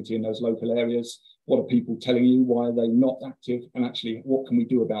physical activity in those local areas. What are people telling you? Why are they not active? And actually, what can we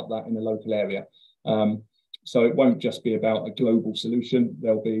do about that in the local area? So it won't just be about a global solution.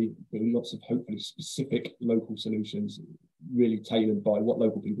 There'll be lots of hopefully specific local solutions, really tailored by what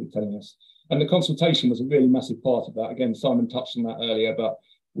local people are telling us. And the consultation was a really massive part of that. Again, Simon touched on that earlier, but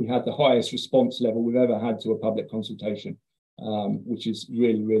we had the highest response level we've ever had to a public consultation, which is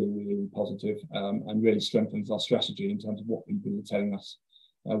really, really, really positive, and really strengthens our strategy in terms of what people are telling us,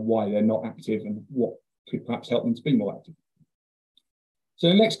 why they're not active and what could perhaps help them to be more active. So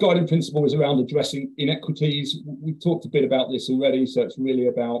the next guiding principle is around addressing inequities. We've talked a bit about this already, so it's really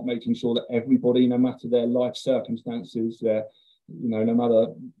about making sure that everybody, no matter their life circumstances, no matter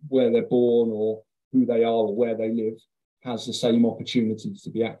where they're born or who they are or where they live, has the same opportunities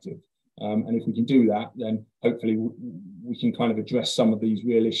to be active. And if we can do that, then hopefully we can kind of address some of these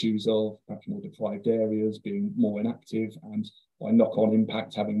real issues of perhaps more deprived areas being more inactive, and by knock-on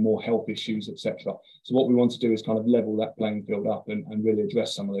impact having more health issues, etc. So what we want to do is kind of level that playing field up and really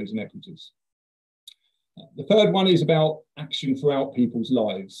address some of those inequities. The third one is about action throughout people's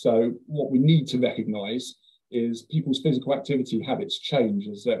lives. So what we need to recognise is people's physical activity habits change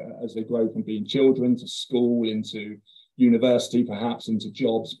as they grow from being children to school, into university, perhaps into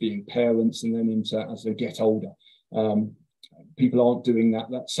jobs, being parents, and then into as they get older. People aren't doing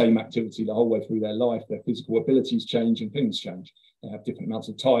that same activity the whole way through their life. Their physical abilities change and things change. They have different amounts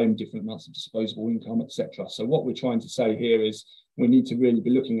of time, different amounts of disposable income, etc. So what we're trying to say here is we need to really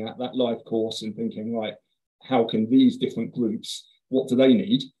be looking at that life course and thinking, right, how can these different groups, what do they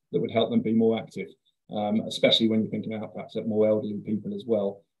need that would help them be more active? Especially when you're thinking about perhaps more elderly people as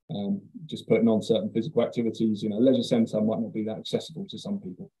well. Just putting on certain physical activities in a leisure centre might not be that accessible to some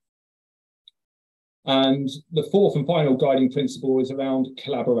people. And the fourth and final guiding principle is around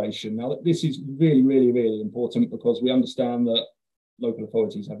collaboration. Now, this is really, really, really important because we understand that local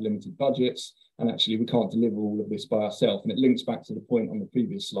authorities have limited budgets, and actually we can't deliver all of this by ourselves. And it links back to the point on the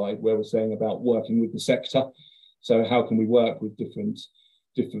previous slide where we're saying about working with the sector. So how can we work with different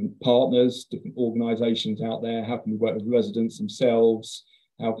partners, different organisations out there? How can we work with residents themselves?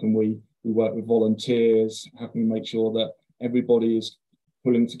 How can we work with volunteers? How can we make sure that everybody is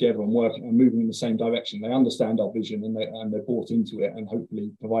pulling together and working and moving in the same direction? They understand our vision and they're bought into it, and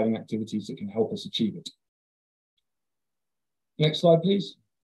hopefully providing activities that can help us achieve it. Next slide, please.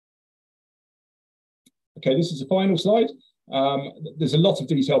 Okay, this is the final slide. There's a lot of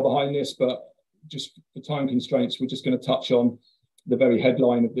detail behind this, but just for time constraints, we're just going to touch on the very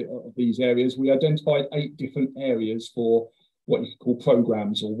headline of these areas. We identified 8 different areas for what you could call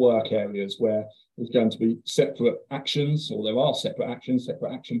programs or work areas, where there's going to be separate actions, or there are separate actions,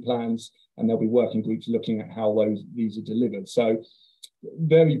 separate action plans, and there'll be working groups looking at how these are delivered. So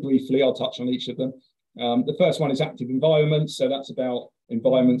very briefly, I'll touch on each of them. The first one is active environments. So that's about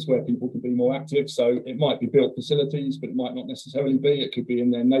environments where people can be more active. So it might be built facilities, but it might not necessarily be. It could be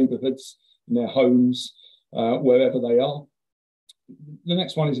in their neighbourhoods, in their homes, wherever they are. The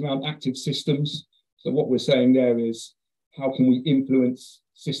next one is around active systems. So what we're saying there is, how can we influence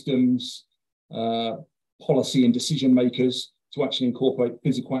systems, policy and decision makers to actually incorporate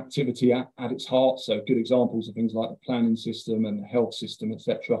physical activity at its heart? So good examples of things like the planning system and the health system,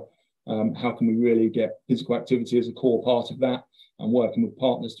 etc. How can we really get physical activity as a core part of that, and working with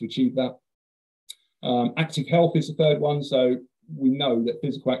partners to achieve that? Active health is the third one. So we know that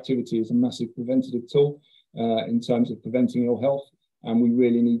physical activity is a massive preventative tool in terms of preventing ill health. And we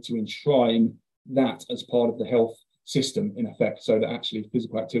really need to enshrine that as part of the health system, in effect, so that actually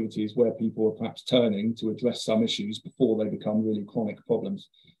physical activity is where people are perhaps turning to address some issues before they become really chronic problems.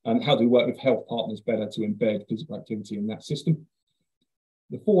 And how do we work with health partners better to embed physical activity in that system?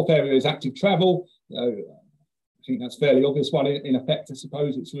 The fourth area is active travel. I think that's a fairly obvious one. In effect, I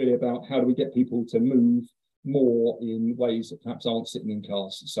suppose it's really about how do we get people to move more in ways that perhaps aren't sitting in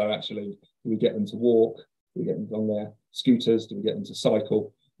cars. So actually, do we get them to walk? Do we get them on their scooters? Do we get them to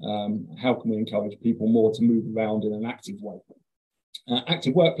cycle? How can we encourage people more to move around in an active way?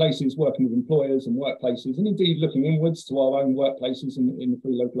 Active workplaces, working with employers and workplaces, and indeed looking inwards to our own workplaces in the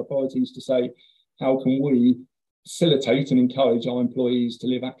three local authorities to say, how can we facilitate and encourage our employees to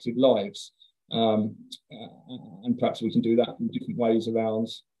live active lives? And perhaps we can do that in different ways around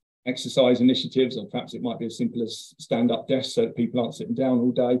exercise initiatives, or perhaps it might be as simple as stand-up desks so that people aren't sitting down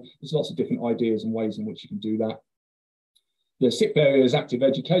all day. There's lots of different ideas and ways in which you can do that. The sixth area is active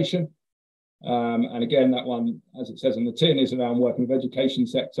education. And again, that one, as it says on the tin, is around working with education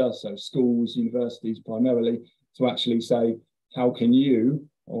sector, so schools, universities primarily, to actually say, how can you,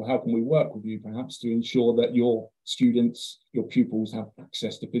 or how can we work with you perhaps to ensure that your students, your pupils have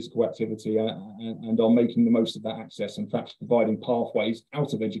access to physical activity and are making the most of that access, and perhaps providing pathways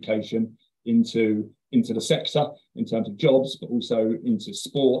out of education into the sector in terms of jobs, but also into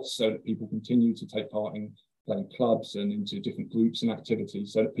sports, so that people continue to take part in playing clubs and into different groups and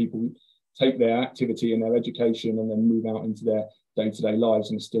activities, so that people take their activity and their education and then move out into their day-to-day lives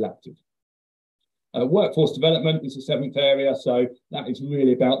and are still active. Workforce development is the seventh area. So that is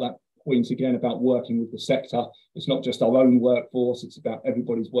really about that point again, about working with the sector. It's not just our own workforce, it's about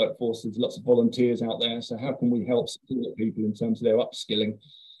everybody's workforce. There's lots of volunteers out there. So how can we help support people in terms of their upskilling?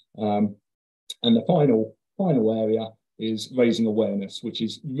 And the final area is raising awareness, which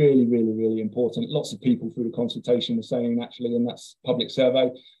is really, really, really important. Lots of people through the consultation were saying, actually, and that's public survey,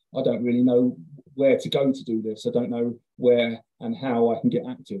 I don't really know where to go to do this. I don't know where and how I can get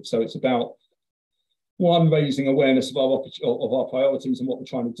active. So it's about, one, raising awareness of our priorities and what we're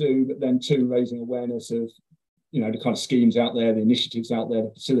trying to do, but then two, raising awareness of, you know, the kind of schemes out there, the initiatives out there,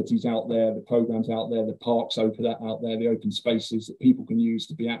 the facilities out there, the programs out there, the parks open out there, the open spaces that people can use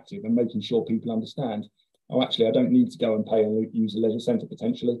to be active, and making sure people understand, oh, actually, I don't need to go and pay and use a leisure centre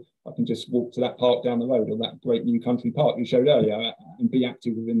potentially. I can just walk to that park down the road, or that great new country park you showed earlier, and be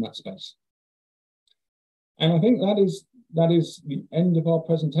active within that space. And I think that is the end of our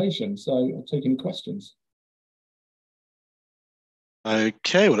presentation. So I'll take any questions.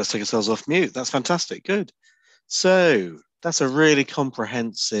 Okay, well, let's take ourselves off mute. That's fantastic. Good. So that's a really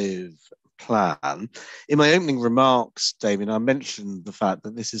comprehensive plan. In my opening remarks, Damien, I mentioned the fact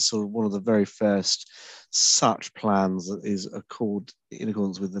that this is sort of one of the very first such plans that is in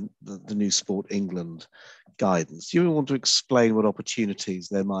accordance with the new Sport England guidance. Do you want to explain what opportunities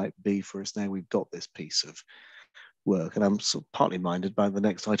there might be for us now we've got this piece of work? And I'm sort of partly minded by the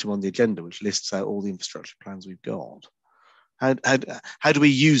next item on the agenda, which lists out all the infrastructure plans we've got. How do we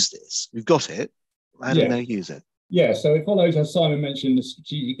use this? We've got it. How do we now use it? Yeah, so it follows, as Simon mentioned, the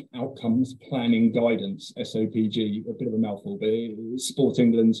Strategic Outcomes Planning Guidance, SOPG, a bit of a mouthful, but it's Sport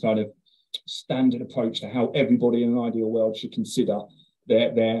England's kind of standard approach to how everybody in an ideal world should consider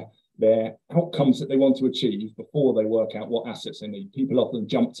their outcomes that they want to achieve before they work out what assets they need. People often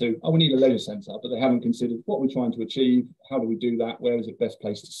jump to, oh, we need a leisure centre, but they haven't considered what we're trying to achieve, how do we do that, where is it best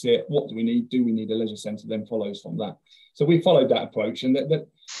place to sit, what do we need a leisure centre, then follows from that. So we followed that approach, and that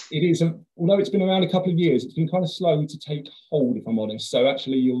it is, although it's been around a couple of years, it's been kind of slow to take hold, if I'm honest. So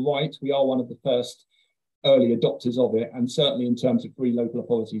actually, you're right, we are one of the first early adopters of it, and certainly in terms of 3 local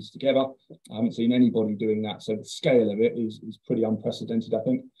authorities together, I haven't seen anybody doing that. So the scale of it is pretty unprecedented, I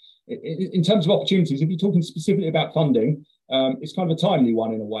think. In terms of opportunities, if you're talking specifically about funding, it's kind of a timely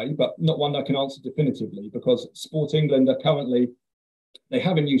one in a way, but not one I can answer definitively, because Sport England are currently, they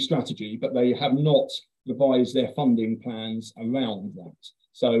have a new strategy, but they have not revised their funding plans around that.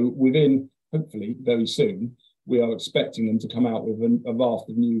 So within, hopefully very soon, we are expecting them to come out with a raft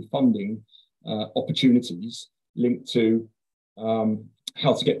of new funding opportunities linked to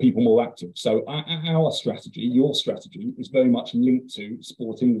how to get people more active. So our strategy, your strategy, is very much linked to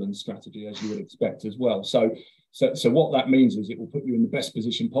Sport England's strategy, as you would expect as well. So what that means is it will put you in the best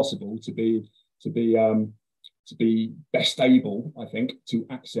position possible to be best able, I think, to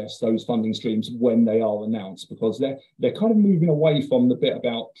access those funding streams when they are announced, because they're kind of moving away from the bit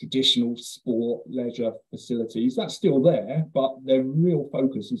about traditional sport, leisure facilities. That's still there, but their real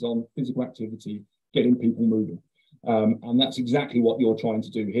focus is on physical activity, getting people moving. And that's exactly what you're trying to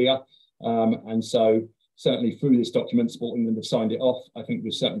do here. And so certainly through this document, Sport England have signed it off. I think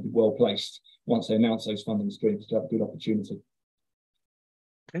we'll certainly be well placed once they announce those funding streams to have a good opportunity.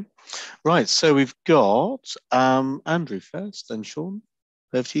 Okay. Right, so we've got Andrew first, then Sean.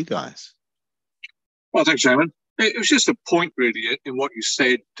 Over to you guys. Well, thanks, Chairman. It was just a point, really, in what you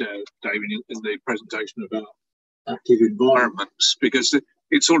said, David, in the presentation about active environments, because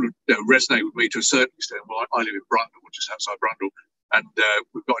it sort of resonated with me to a certain extent. Well, I live in Brundle, which is outside Brundle, and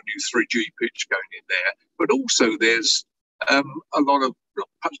we've got a new 3G pitch going in there. But also there's a lot of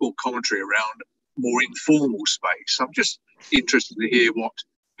perhaps more commentary around more informal space. I'm just interested to hear what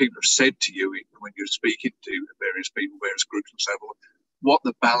people have said to you when you're speaking to various people, various groups and so forth, what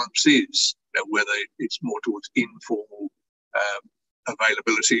the balance is, whether it's more towards informal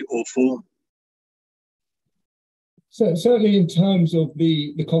availability or formal. So certainly in terms of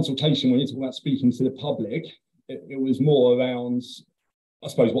the consultation, when you're talking about speaking to the public, it was more around, I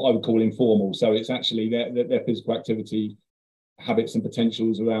suppose, what I would call informal. So it's actually their physical activity habits and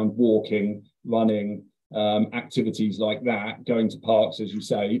potentials around walking, running, activities like that, going to parks, as you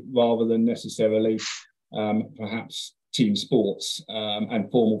say, rather than necessarily perhaps team sports and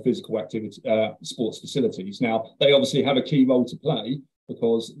formal physical activity, sports facilities. Now, they obviously have a key role to play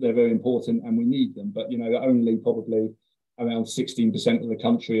because they're very important and we need them. But, only probably around 16% of the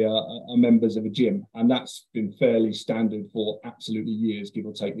country are members of a gym. And that's been fairly standard for absolutely years, give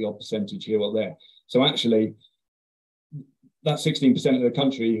or take the odd percentage here or there. So actually, that 16% of the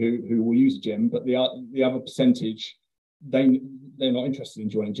country who will use a gym, but the other percentage, they're not interested in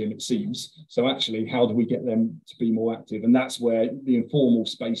joining a gym, it seems. So actually, how do we get them to be more active? And that's where the informal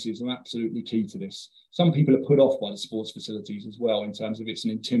spaces are absolutely key to this. Some people are put off by the sports facilities as well, in terms of it's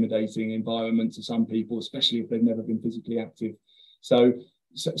an intimidating environment to some people, especially if they've never been physically active. So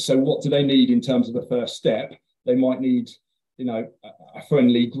what do they need in terms of the first step? They might need, a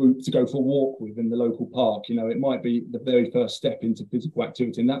friendly group to go for a walk with in the local park. It might be the very first step into physical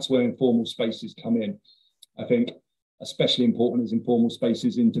activity, and that's where informal spaces come in. I think especially important is informal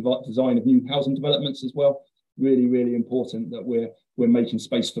spaces in design of new housing developments as well. Really, really important that we're making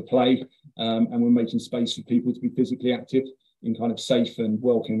space for play and we're making space for people to be physically active in kind of safe and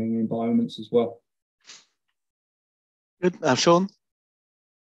welcoming environments as well. Good. Sean?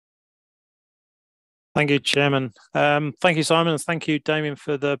 Thank you, Chairman. Thank you, Simon, and thank you, Damien,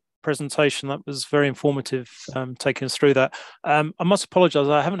 for the presentation. That was very informative, taking us through that. I must apologise,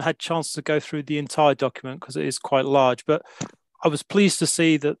 I haven't had a chance to go through the entire document because it is quite large, but I was pleased to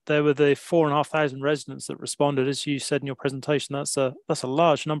see that there were the 4,500 residents that responded. As you said in your presentation, that's a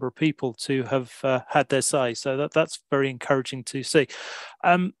large number of people to have had their say. So that's very encouraging to see.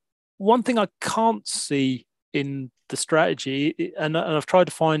 One thing I can't see in the strategy, and I've tried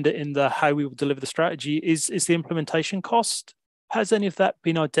to find it in the how we will deliver the strategy, is the implementation cost. Has any of that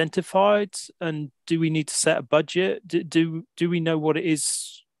been identified? And do we need to set a budget? Do we know what it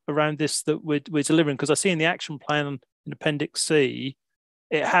is around this that we're delivering? Because I see in the action plan in Appendix C,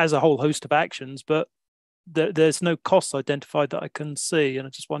 it has a whole host of actions, but there's no costs identified that I can see. And I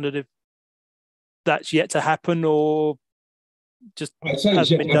just wondered if that's yet to happen or just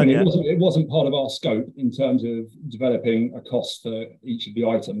hasn't been done yet. It wasn't part of our scope in terms of developing a cost for each of the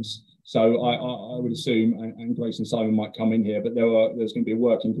items. So I would assume, and Grace and Simon might come in here, but there's going to be a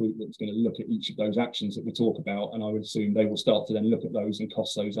working group that's going to look at each of those actions that we talk about, and I would assume they will start to then look at those and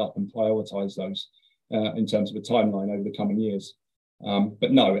cost those up and prioritise those in terms of a timeline over the coming years.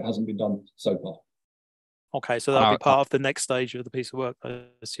 But no, it hasn't been done so far. Okay, so that'll be part of the next stage of the piece of work, I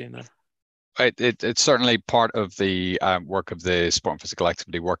assume then. It's certainly part of the work of the Sport and Physical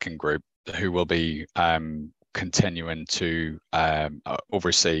Activity Working Group, who will be continuing to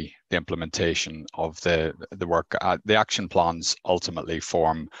oversee the implementation of the work. The action plans ultimately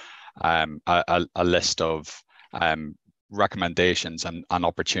form a list of recommendations and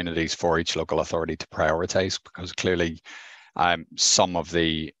opportunities for each local authority to prioritise, because clearly some of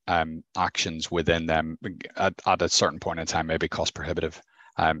the actions within them at a certain point in time may be cost prohibitive.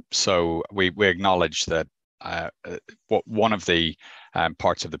 So we acknowledge that one of the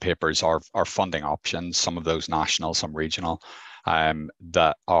parts of the papers are funding options, some of those national, some regional,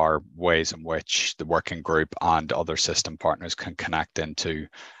 that are ways in which the working group and other system partners can connect into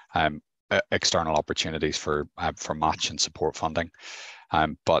external opportunities for match and support funding,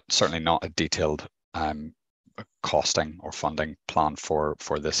 but certainly not a detailed costing or funding plan for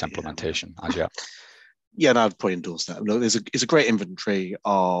this implementation as yet. Yeah, and I'd probably endorse that. Look, it's a great inventory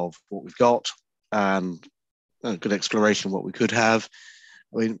of what we've got and a good exploration of what we could have.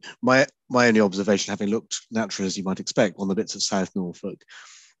 I mean, my only observation, having looked naturally, as you might expect, on the bits of South Norfolk,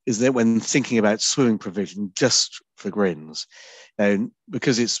 is that when thinking about swimming provision, just for grins, and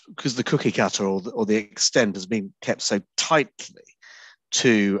because the cookie cutter or the extent has been kept so tightly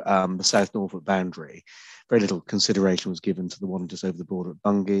to the South Norfolk boundary, very little consideration was given to the one just over the border at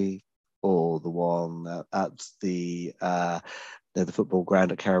Bungay, or the one at the football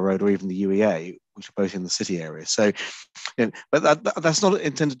ground at Carrow Road, or even the UEA, which are both in the city area. So, but that's not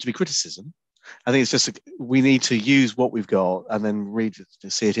intended to be criticism. I think it's just we need to use what we've got and then read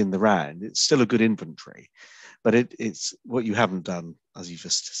to see it in the round. It's still a good inventory, but it's what you haven't done, as you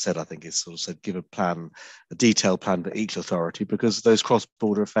just said, I think, is sort of said give a detailed plan for each authority, because those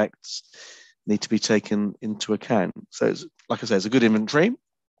cross-border effects need to be taken into account. So, it's, like I say, it's a good inventory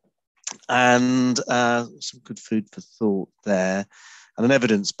and some good food for thought there, and an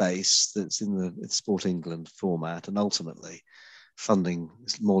evidence base that's in the Sport England format, and ultimately funding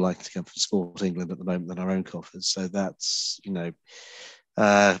is more likely to come from Sport England at the moment than our own coffers. So that's, that's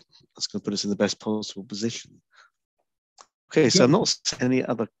going to put us in the best possible position. Okay, so I'm not seeing any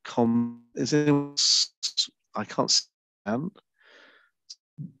other Is anyone? I can't stand.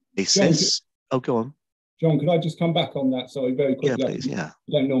 Oh, go on. John, could I just come back on that? Sorry, very quickly. Yeah, please. Yeah.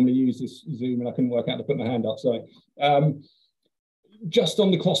 I don't normally use this Zoom, and I couldn't work out to put my hand up. Sorry. Just on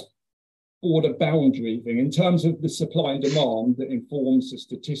the cross-border boundary thing, in terms of the supply and demand that informs the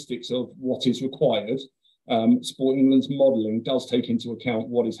statistics of what is required, Sport England's modelling does take into account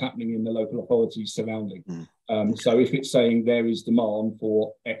what is happening in the local authorities surrounding. So if it's saying there is demand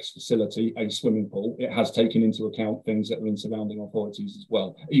for X facility, a swimming pool, it has taken into account things that are in surrounding authorities as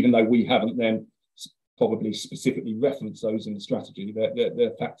well, even though we haven't then probably specifically referenced those in the strategy.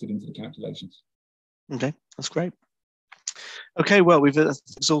 They're factored into the calculations. Okay, that's great. Okay, well, we've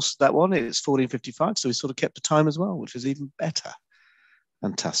exhausted that one. It's 14:55, so we sort of kept the time as well, which is even better.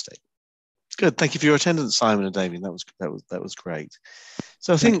 Fantastic. Good. Thank you for your attendance, Simon and Damien. That was great.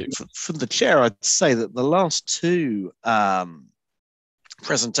 So I think from the chair, I'd say that the last two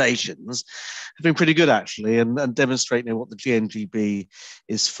presentations have been pretty good, actually, and demonstrating what the GNGB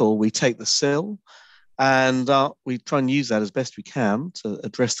is for. We take the SIL and we try and use that as best we can to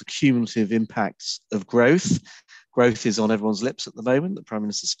address the cumulative impacts of growth. Growth is on everyone's lips at the moment. The Prime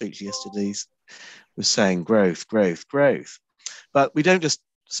Minister's speech yesterday was saying growth, growth, growth. But we don't just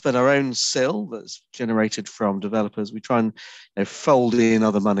spend our own SIL that's generated from developers. We try and fold in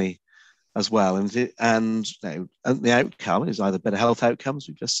other money as well. And the outcome is either better health outcomes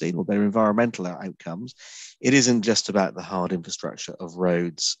we've just seen or better environmental outcomes. It isn't just about the hard infrastructure of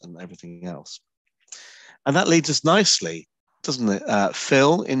roads and everything else. And that leads us nicely, doesn't it,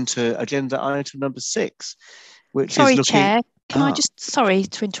 Phil, into agenda item number 6, which is looking... Chair, can I just, sorry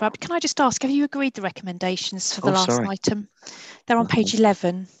to interrupt, can I just ask, have you agreed the recommendations for the last item? They're on page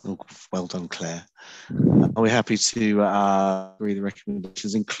 11. Oh, well done, Claire. Are we happy to agree the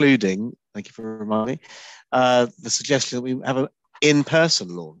recommendations, including, thank you for reminding me, the suggestion that we have an in-person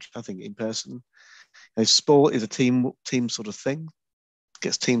launch? I think in-person. Sport is a team sort of thing,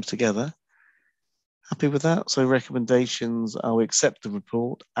 gets teams together. Happy with that? So recommendations, we accept the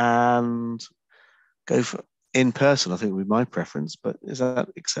report and go for in-person, I think would be my preference, but is that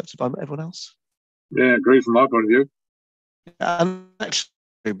accepted by everyone else? Yeah, agree from my point of view. And actually,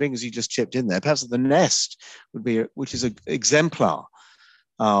 being as you just chipped in there, perhaps the Nest would be, which is an exemplar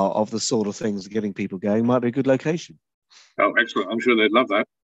of the sort of things getting people going, might be a good location. Oh, excellent. I'm sure they'd love that.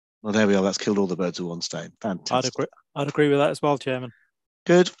 Well, there we are. That's killed all the birds with one stone. Fantastic. I'd agree with that as well, Chairman.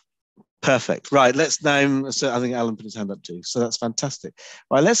 Good. Perfect. Right, let's now, so I think Alan put his hand up too, so that's fantastic.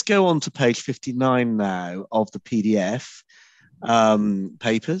 Right, let's go on to page 59 now of the PDF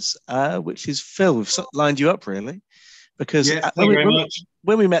papers, which is Phil. We've lined you up really, because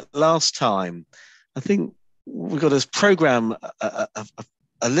when we met last time, I think we got a programme,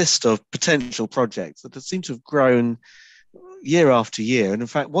 a list of potential projects that seem to have grown year after year. And in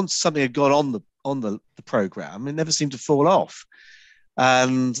fact, once something had got on the programme, it never seemed to fall off.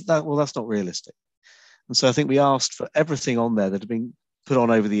 And that's not realistic. And so I think we asked for everything on there that had been put on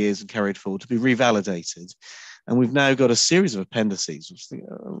over the years and carried forward to be revalidated. And we've now got a series of appendices, which I think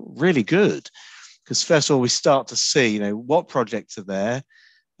are really good. Because first of all, we start to see, what projects are there,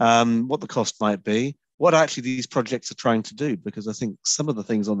 what the cost might be, what actually these projects are trying to do. Because I think some of the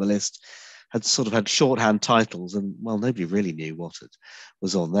things on the list had sort of had shorthand titles and, well, nobody really knew what it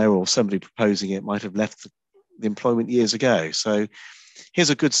was on there, or somebody proposing it might have left the employment years ago. So here's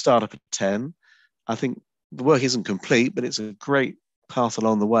a good start up at 10. I think the work isn't complete, but it's a great path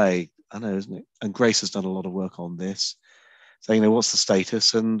along the way. I know, isn't it? And Grace has done a lot of work on this, saying, what's the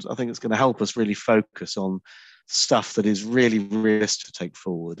status? And I think it's going to help us really focus on stuff that is really realistic to take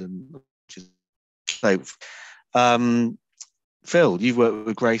forward. And so, Phil, you've worked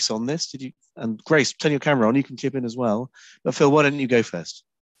with Grace on this, did you? And Grace, turn your camera on. You can chip in as well. But Phil, why don't you go first?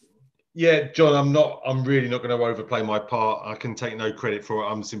 Yeah, John, I'm really not going to overplay my part. I can take no credit for it.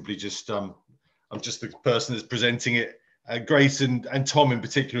 I'm simply just I'm just the person that's presenting it. Grace and Tom in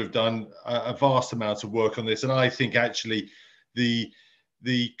particular have done a vast amount of work on this, and I think actually the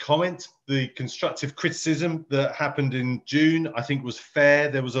comment, the constructive criticism that happened in June, I think was fair.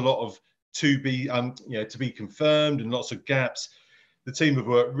 There was a lot of to be confirmed and lots of gaps. The team have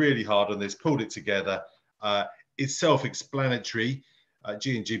worked really hard on this, pulled it together. It's self-explanatory.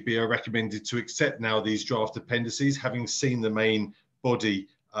 G&GB are recommended to accept now these draft appendices, having seen the main body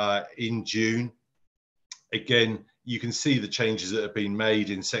in June. Again, you can see the changes that have been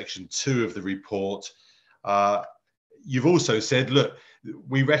made in section 2 of the report. You've also said, look,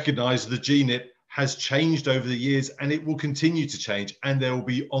 we recognise the GNIP has changed over the years and it will continue to change, and there will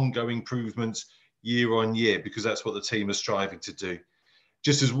be ongoing improvements year on year, because that's what the team are striving to do.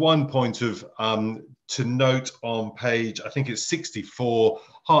 Just as one point of to note on page, I think it's 64,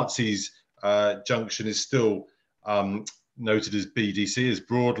 Heartsease Junction is still noted as BDC, as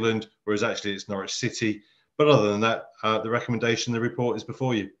Broadland, whereas actually it's Norwich City. But other than that, the recommendation, the report is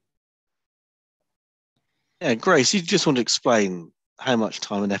before you. Yeah, Grace, you just want to explain how much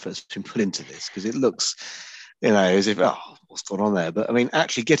time and effort has been put into this, because it looks, as if, oh, what's going on there? But I mean,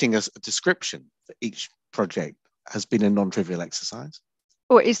 actually getting a description for each project has been a non-trivial exercise.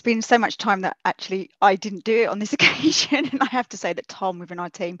 Well, it's been so much time that actually I didn't do it on this occasion. And I have to say that Tom within our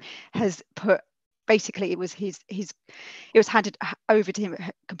team has put, basically it was it was handed over to him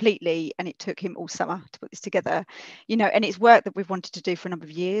completely, and it took him all summer to put this together, and it's work that we've wanted to do for a number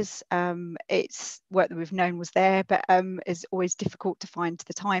of years. It's work that we've known was there, but is always difficult to find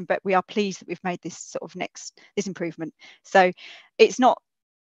the time. But we are pleased that we've made this sort of this improvement. So it's not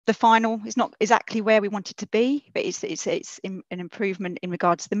the final, it's not exactly where we want it to be, but it's an improvement in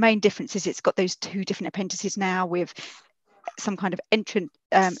regards to the main differences. It's got those 2 different appendices now with some kind of entrant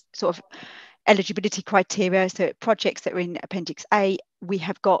sort of eligibility criteria. So projects that are in Appendix A, we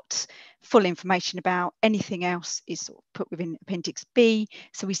have got full information about. Anything else is sort of put within Appendix B.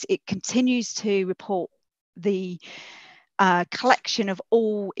 So it continues to report the collection of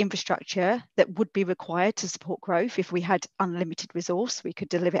all infrastructure that would be required to support growth. If we had unlimited resource, we could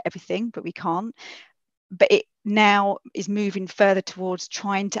deliver everything, but we can't. But it now is moving further towards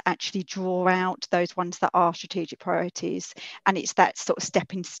trying to actually draw out those ones that are strategic priorities, and it's that sort of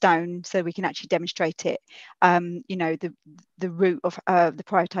stepping stone, so we can actually demonstrate it. The route of the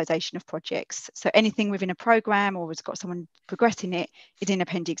prioritization of projects. So anything within a program or has got someone progressing it is in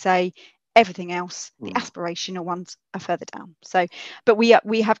Appendix A. Everything else, the aspirational ones, are further down. So, but we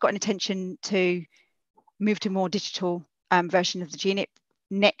have got an intention to move to a more digital version of the GNIP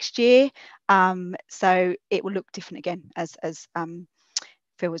next year. So it will look different again, as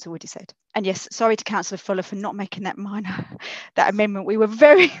Phil has already said. And yes, sorry to Councillor Fuller for not making that amendment. We were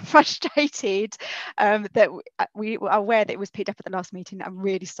very frustrated that we were aware that it was picked up at the last meeting. I'm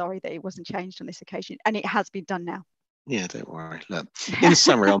really sorry that it wasn't changed on this occasion, and it has been done now. Yeah, don't worry. Look, in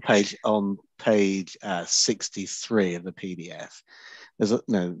summary, on page 63 of the PDF, there's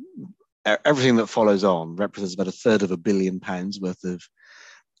everything that follows on represents about £1/3 of £1 billion worth of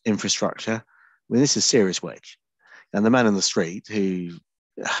infrastructure. I mean, this is serious wage. And the man in the street who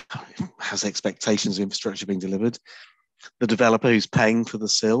has expectations of infrastructure being delivered, the developer who's paying for the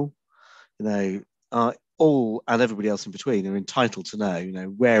SIL, all and everybody else in between are entitled to know,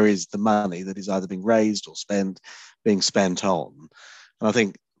 where is the money that is either being raised or being spent on. And I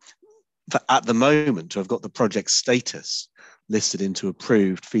think at the moment, to have got the project status listed into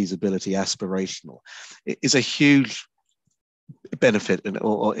approved, feasibility, aspirational, it is a huge benefit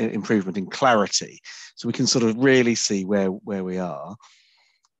or improvement in clarity. So we can sort of really see where we are.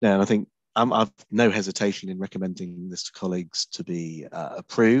 Now, and I think I've no hesitation in recommending this to colleagues to be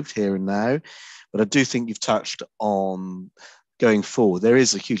approved here and now, but I do think you've touched on going forward. There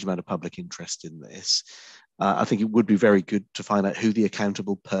is a huge amount of public interest in this. I think it would be very good to find out who the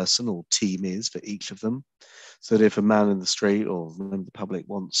accountable person or team is for each of them, so that if a man in the street or member of the public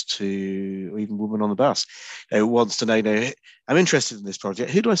wants to, or even a woman on the bus, wants to know, I'm interested in this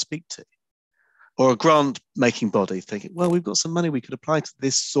project, who do I speak to? Or a grant-making body thinking, well, we've got some money we could apply to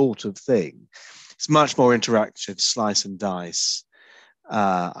this sort of thing. It's much more interactive, slice and dice.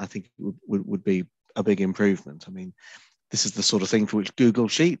 I think would be a big improvement. I mean, this is the sort of thing for which Google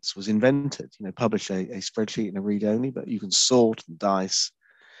Sheets was invented. Publish a spreadsheet and a read-only, but you can sort and dice.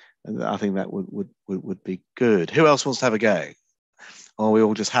 And I think that would be good. Who else wants to have a go? Or are we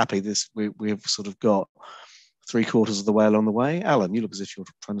all just happy we've sort of got 3/4 of the way along the way? Alan, you look as if you're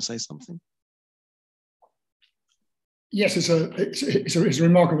trying to say something. Yes, it's a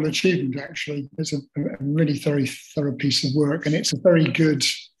remarkable achievement, actually. It's a really thorough piece of work, and it's a very good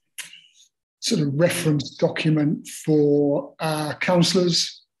sort of reference document for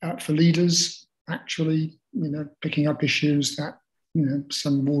councillors, for leaders, actually, picking up issues that,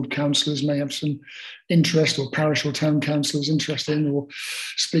 some ward councillors may have some interest, or parish or town councillors interest in, or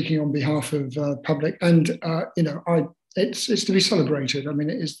speaking on behalf of public. And, it's to be celebrated. I mean,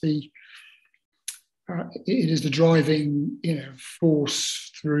 it is the driving,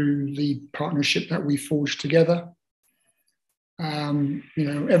 force through the partnership that we forged together.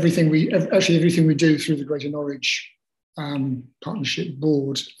 Everything we do through the Greater Norwich Partnership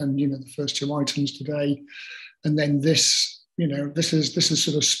Board, and the first two items today, and then this is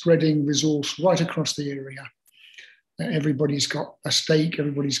sort of spreading resource right across the area. Everybody's got a stake.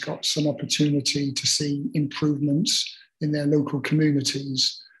 Everybody's got some opportunity to see improvements in their local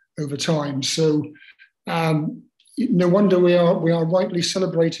communities over time. So no wonder we are rightly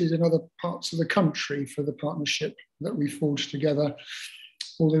celebrated in other parts of the country for the partnership that we forged together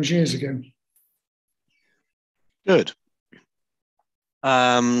all those years ago. Good.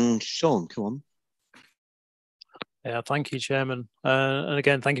 Sean, come on. Yeah, thank you, Chairman. And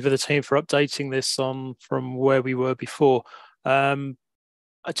again, thank you for the team for updating this on from where we were before. I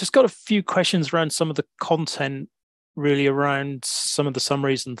just got a few questions around some of the content, really around some of the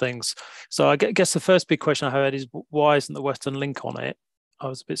summaries and things. So I guess the first big question I had is, why isn't the Western Link on it? I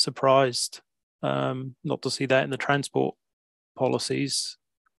was a bit surprised not to see that in the transport policies.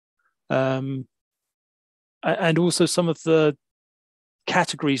 And also some of the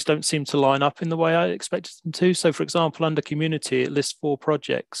categories don't seem to line up in the way I expected them to. So for example, under community, it lists 4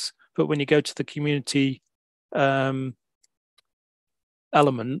 projects, but when you go to the community element,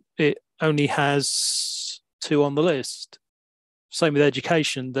 it only has 2 on the list. Same with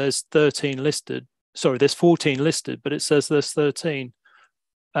education, there's 13 listed. Sorry, there's 14 listed, but it says there's 13.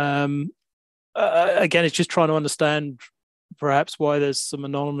 Again, it's just trying to understand perhaps why there's some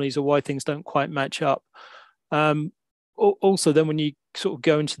anomalies or why things don't quite match up. Also, then when you sort of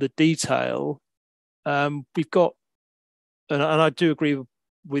go into the detail, we've got, and I do agree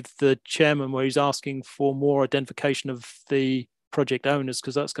with the chairman where he's asking for more identification of the project owners,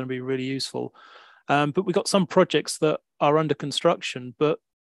 because that's going to be really useful. But we've got some projects that are under construction, but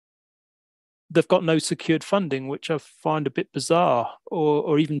they've got no secured funding, which I find a bit bizarre,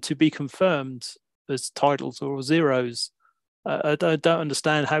 or even to be confirmed as titles or zeros. I don't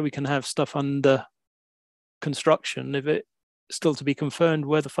understand how we can have stuff under construction if it still to be confirmed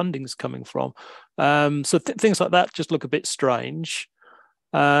where the funding's coming from. So things like that just look a bit strange.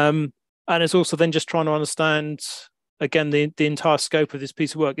 And it's also then just trying to understand, again, the entire scope of this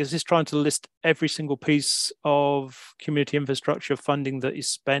piece of work. Is this trying to list every single piece of community infrastructure funding that is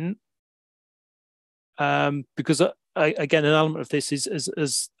spent? Because again, an element of this is,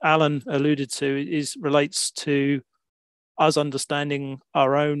 as Alan alluded to, relates to us understanding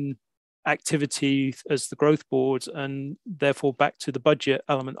our own activity as the growth board, and therefore back to the budget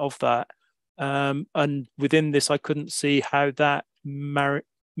element of that. And within this, I couldn't see how that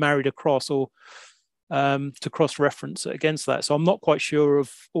married across, or to cross-reference against that. So I'm not quite sure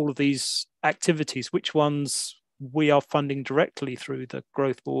of all of these activities, which ones we are funding directly through the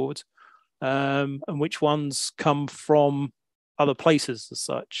growth board, and which ones come from other places as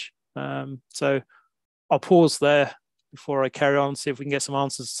such. So I'll pause there before I carry on and see if we can get some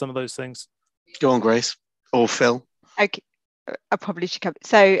answers to some of those things. Go on, Grace, or Phil. Okay, I probably should cover.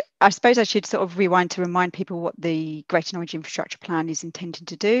 So I suppose I should sort of rewind to remind people what the Greater Norwich Infrastructure Plan is intending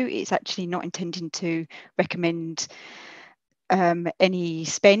to do. It's actually not intending to recommend any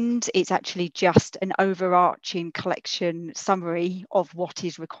spend. It's actually just an overarching collection summary of what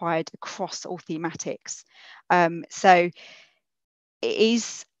is required across all thematics. So it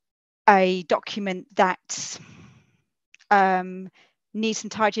is a document that needs some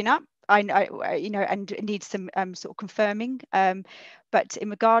tidying up. I know, and needs some sort of confirming. But in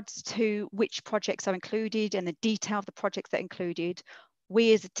regards to which projects are included and the detail of the projects that are included,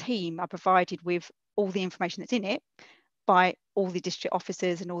 we as a team are provided with all the information that's in it by all the district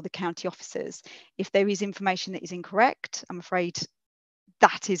officers and all the county officers. If there is information that is incorrect, I'm afraid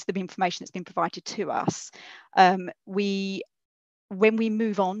that is the information that's been provided to us. When we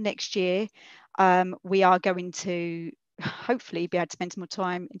move on next year, we are going to hopefully be able to spend some more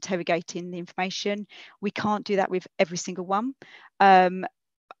time interrogating the information. We can't do that with every single one, but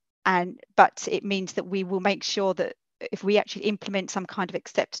it means that we will make sure that if we actually implement some kind of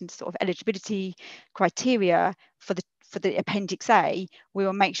acceptance sort of eligibility criteria for the Appendix A, we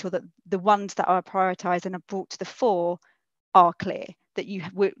will make sure that the ones that are prioritised and are brought to the fore are clear, that you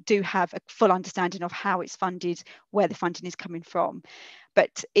do have a full understanding of how it's funded, where the funding is coming from.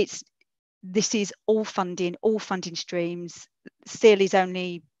 But this is all funding streams. SEAL is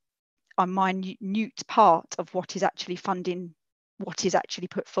only a minute part of what is actually funding what is actually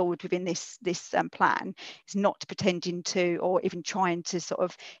put forward within this plan. It's not pretending to or even trying to sort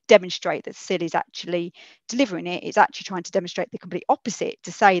of demonstrate that SIL is actually delivering it. It's actually trying to demonstrate the complete opposite,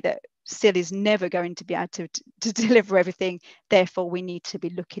 to say that SIL is never going to be able to deliver everything. Therefore, we need to be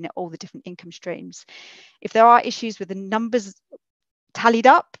looking at all the different income streams. If there are issues with the numbers tallied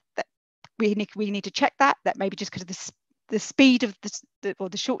up, that we need to check that maybe just because of the speed of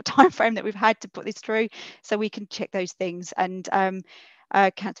the short time frame that we've had to put this through, so we can check those things. And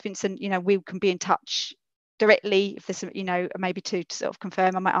Councillor Vincent, we can be in touch directly if there's, maybe to sort of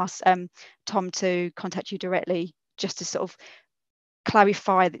confirm. I might ask Tom to contact you directly just to sort of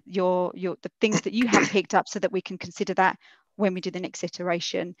clarify the things that you have picked up, so that we can consider that when we do the next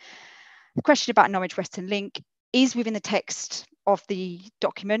iteration. The question about Norwich Western Link is within the text of the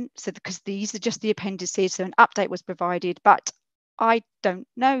document, so because these are just the appendices, so an update was provided, but I don't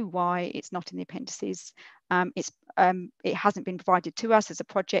know why it's not in the appendices. It hasn't been provided to us as a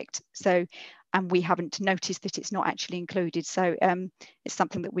project, and we haven't noticed that it's not actually included. So it's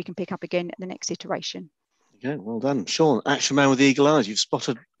something that we can pick up again at the next iteration. Yeah, well done, Sean. Action man with the eagle eyes. You've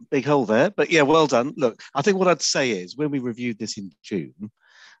spotted a big hole there, but yeah, well done. Look, I think what I'd say is when we reviewed this in June,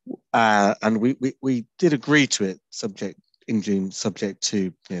 and we did agree to it in June, subject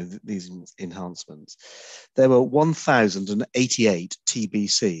to these enhancements. There were 1,088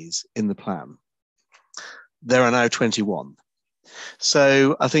 TBCs in the plan. There are now 21.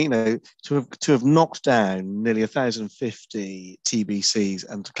 So I think to have knocked down nearly 1,050 TBCs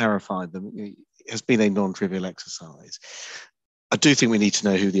and to clarify them has been a non-trivial exercise. I do think we need to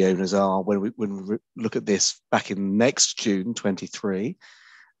know who the owners are when we look at this back in next June 23.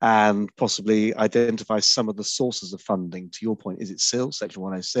 And possibly identify some of the sources of funding. To your point, is it SIL, Section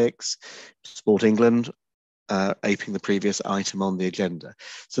 106, Sport England, aping the previous item on the agenda?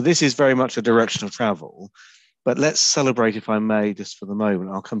 So this is very much a direction of travel, but let's celebrate, if I may, just for the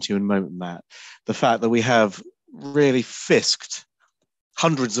moment, I'll come to you in a moment, Matt, the fact that we have really fisked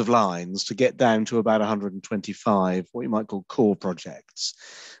hundreds of lines to get down to about 125, what you might call core projects.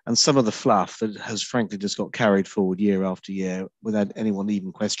 And some of the fluff that has frankly just got carried forward year after year without anyone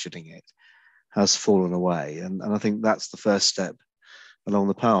even questioning it has fallen away. And I think that's the first step along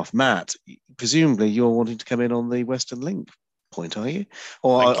the path. Matt, presumably you're wanting to come in on the Western Link point, are you?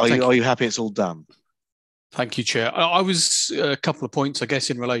 Or are you happy it's all done? Thank you, Chair. I was a couple of points, I guess,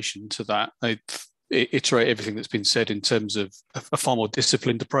 in relation to that. I iterate everything that's been said in terms of a far more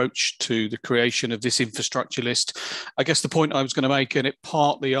disciplined approach to the creation of this infrastructure list. I guess the point I was going to make, and it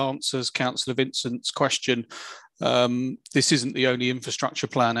partly answers Councillor Vincent's question, this isn't the only infrastructure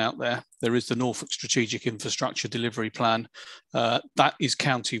plan out there. There is the Norfolk Strategic Infrastructure Delivery Plan. That is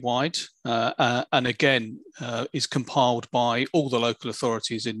county-wide and again is compiled by all the local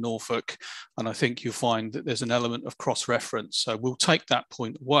authorities in Norfolk. And I think you'll find that there's an element of cross-reference. So we'll take that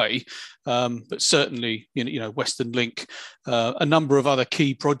point away. But certainly, Western Link, a number of other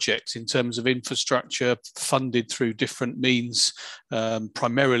key projects in terms of infrastructure funded through different means,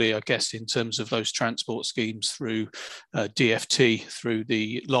 primarily, I guess, in terms of those transport schemes through DFT, through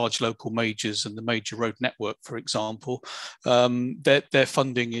the large local majors and the major road network, for example. Their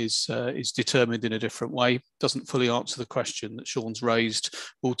funding is determined in a different way. Doesn't fully answer the question that Sean's raised.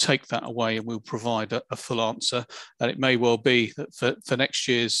 We'll take that away and we'll provide a full answer. And it may well be that for next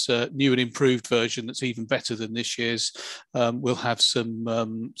year's new and improved version that's even better than this year's, we'll have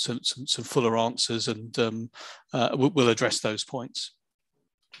some fuller answers, and we'll address those points.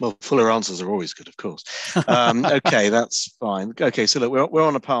 Well, fuller answers are always good, of course. Okay, that's fine. Okay, so look, we're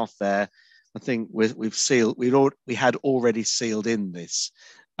on a path there. I think we had already sealed in this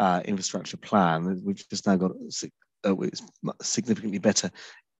infrastructure plan. We've just now got it's significantly better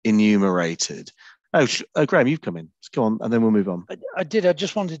enumerated. Oh, Graham, you've come in. Let's go on, and then we'll move on. I did. I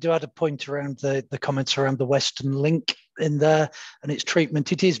just wanted to add a point around the comments around the Western Link in there and its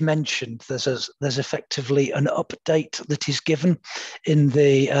treatment. It is mentioned. There's effectively an update that is given in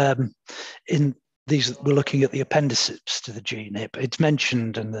the in these. We're looking at the appendices to the GNIP. It's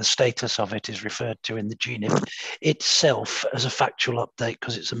mentioned, and the status of it is referred to in the GNIP itself as a factual update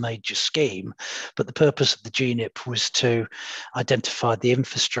because it's a major scheme. But the purpose of the GNIP was to identify the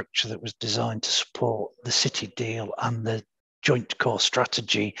infrastructure that was designed to support the city deal and the joint core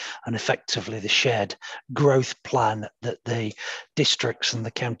strategy and effectively the shared growth plan that the districts and the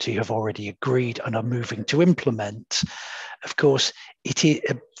county have already agreed and are moving to implement. Of course,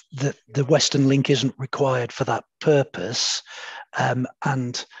 the Western Link isn't required for that purpose,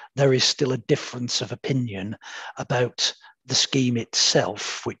 and there is still a difference of opinion about the scheme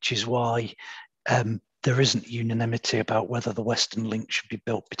itself, which is why there isn't unanimity about whether the Western Link should be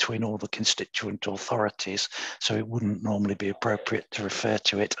built between all the constituent authorities. So it wouldn't normally be appropriate to refer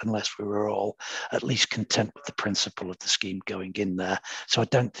to it unless we were all at least content with the principle of the scheme going in there. So I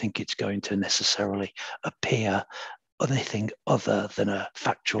don't think it's going to necessarily appear anything other than a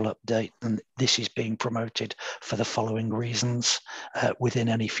factual update, and this is being promoted for the following reasons within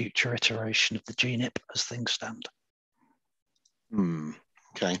any future iteration of the GNIP as things stand.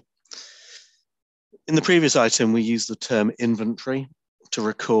 Okay. In the previous item, we used the term inventory to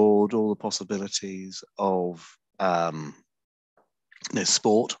record all the possibilities of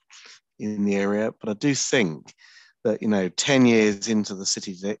sport in the area. But I do think that, 10 years into the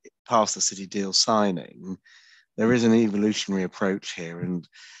city, past the city deal signing, there is an evolutionary approach here. And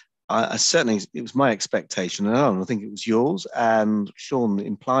I certainly, it was my expectation, and I think it was yours, and Sean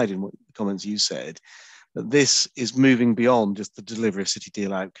implied in what the comments you said, that this is moving beyond just the delivery of city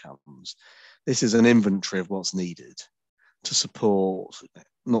deal outcomes. This is an inventory of what's needed to support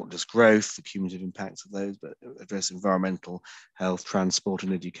not just growth, the cumulative impacts of those, but address environmental, health, transport,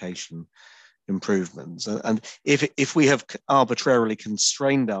 and education improvements. And if we have arbitrarily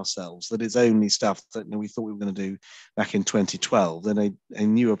constrained ourselves that it's only stuff that we thought we were going to do back in 2012, then a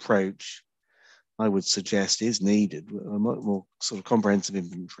new approach, I would suggest, is needed, a more sort of comprehensive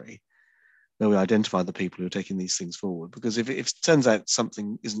inventory, where we identify the people who are taking these things forward. Because if it turns out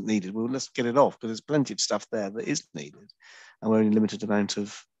something isn't needed, well, let's get it off, because there's plenty of stuff there that is needed, and we're only a limited amount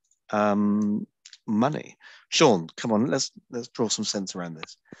of money. Sean, come on, let's draw some sense around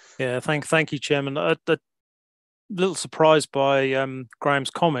this. Yeah, thank you, Chairman. A little surprised by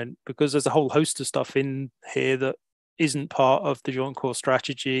Graham's comment, because there's a whole host of stuff in here that isn't part of the Joint Core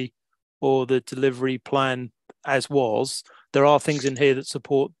Strategy or the delivery plan as was. There are things in here that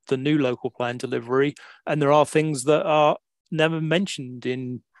support the new local plan delivery, and there are things that are never mentioned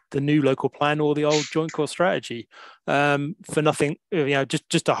in the new local plan or the old Joint Core Strategy. For nothing,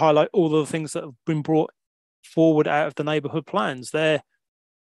 just to highlight all the things that have been brought forward out of the neighbourhood plans.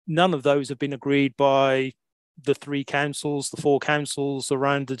 None of those have been agreed by the 3 councils, the 4 councils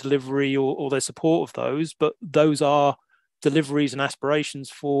around the delivery or their support of those, but those are deliveries and aspirations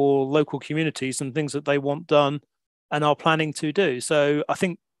for local communities and things that they want done and are planning to do. So I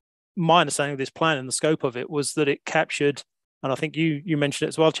think my understanding of this plan and the scope of it was that it captured, and I think you mentioned it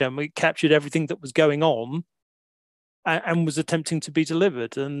as well, Chairman, it captured everything that was going on and was attempting to be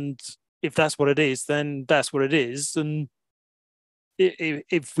delivered. And if that's what it is, then that's what it is. And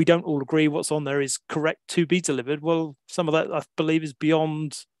if we don't all agree what's on there is correct to be delivered, well, some of that I believe is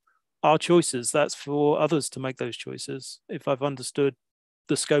beyond our choices. That's for others to make those choices, if I've understood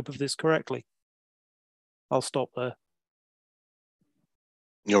the scope of this correctly. I'll stop there.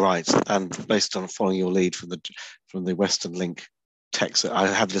 You're right, and based on following your lead from the Western Link text, I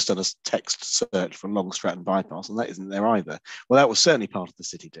have just done a text search for Long Stratton bypass, and that isn't there either. Well, that was certainly part of the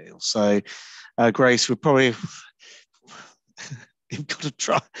city deal. So, Grace, we're probably you've got to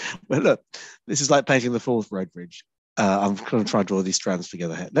try. Well, look, this is like painting the Forth Road Bridge. I'm going to try and draw these strands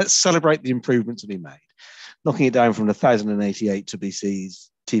together here. Let's celebrate the improvements to be made, knocking it down from 1,088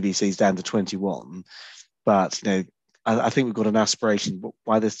 TBCs down to 21. But I think we've got an aspiration. But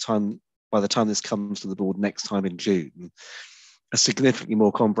by the time this comes to the board next time in June, a significantly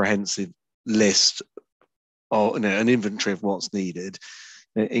more comprehensive list or an inventory of what's needed,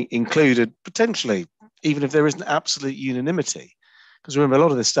 included potentially, even if there isn't absolute unanimity. Because remember, a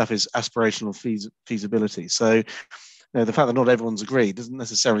lot of this stuff is aspirational feasibility. So the fact that not everyone's agreed doesn't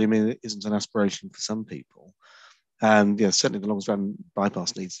necessarily mean it isn't an aspiration for some people. And certainly the Long Stratton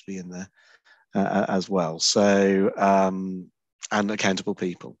bypass needs to be in there as well. So, and accountable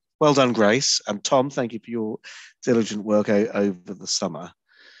people. Well done, Grace. And Tom, thank you for your diligent work over the summer.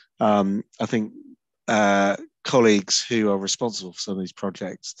 I think colleagues who are responsible for some of these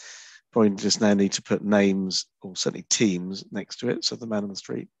projects probably just now need to put names, or certainly teams, next to it, so the man on the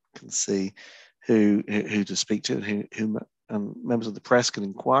street can see who to speak to, and who members of the press can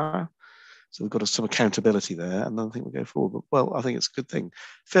inquire. So we've got some accountability there, and I think we'll go forward. But, well, I think it's a good thing.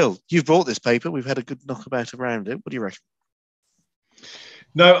 Phil, you've brought this paper. We've had a good knockabout around it. What do you reckon?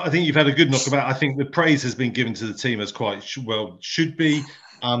 No, I think you've had a good knockabout. I think the praise has been given to the team as quite well should be.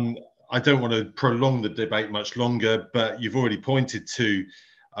 I don't want to prolong the debate much longer, but you've already pointed to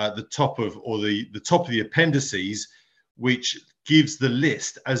the top of the appendices, which gives the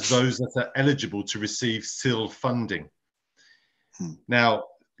list as those that are eligible to receive SIL funding. Now,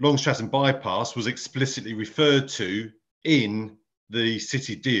 Long Stratton bypass was explicitly referred to in the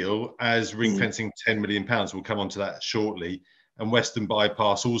city deal as ring fencing £10 million. We'll come on to that shortly. And Western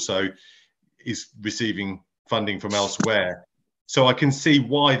bypass also is receiving funding from elsewhere. So I can see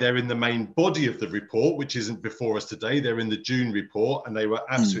why they're in the main body of the report, which isn't before us today. They're in the June report, and they were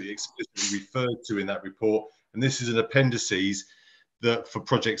absolutely explicitly referred to in that report. And this is an appendices that for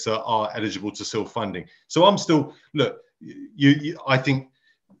projects that are eligible to self-funding. So I'm still, look, I think,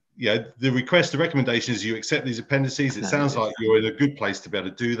 yeah, the recommendation is you accept these appendices. It sounds like you're in a good place to be able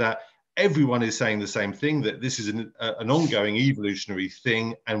to do that. Everyone is saying the same thing, that this is an ongoing evolutionary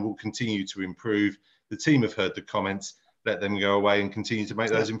thing and will continue to improve. The team have heard the comments. Let them go away and continue to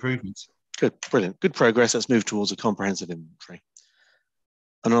make those improvements. Good, brilliant. Good progress. Let's move towards a comprehensive inventory.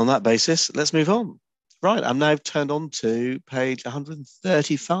 And on that basis, let's move on. Right, I'm now turned on to page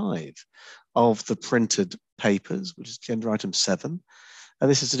 135 of the printed papers, which is agenda item 7. And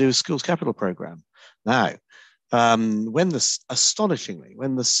this is to do with Schools Capital Programme. Now, astonishingly,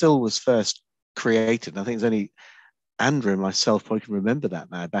 when the SIL was first created, and I think it's only Andrew and myself probably can remember that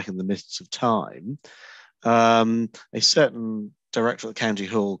now, back in the mists of time, a certain director at the county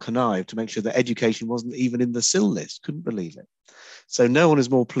hall connived to make sure that education wasn't even in the SIL list. Couldn't believe it. So no one is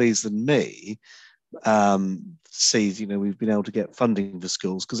more pleased than me sees, we've been able to get funding for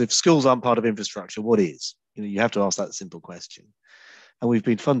schools, because if schools aren't part of infrastructure, what is? You have to ask that simple question. And we've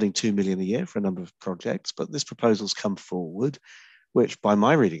been funding 2 million a year for a number of projects, but this proposal's come forward, which by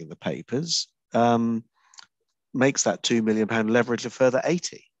my reading of the papers, makes that £2 million leverage a further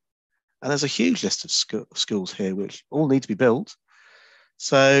 80. And there's a huge list of schools here which all need to be built.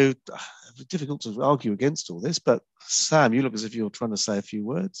 So it's difficult to argue against all this, but Sam, you look as if you're trying to say a few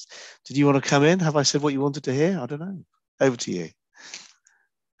words. Did you want to come in? Have I said what you wanted to hear? I don't know. Over to you.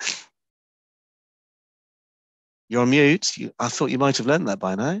 You're on mute. I thought you might have learned that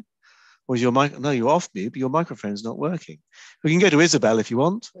by now. Or is your mic? No, you're off mute, but your microphone's not working. We can go to Isabel if you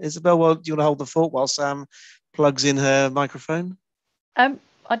want. Isabel, do you want to hold the fort while Sam plugs in her microphone? Can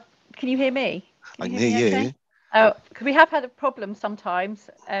you hear me? I can hear you. Okay? Oh, because we have had a problem sometimes,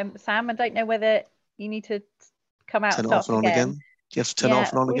 Sam. I don't know whether you need to come out turn and start it off and on again. Do you have to turn it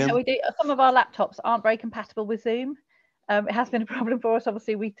off and on again? We do. Some of our laptops aren't very compatible with Zoom. It has been a problem for us.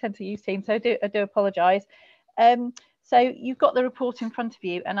 Obviously, we tend to use Teams, so I do apologise. So you've got the report in front of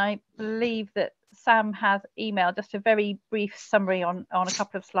you, and I believe that Sam has emailed just a very brief summary on a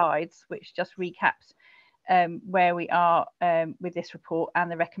couple of slides, which just recaps where we are with this report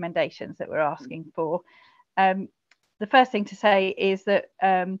and the recommendations that we're asking for. The first thing to say is that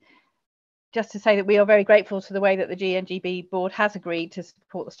just to say that we are very grateful to the way that the GNGB board has agreed to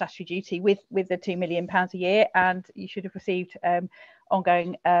support the statutory duty with the £2 million a year, and you should have received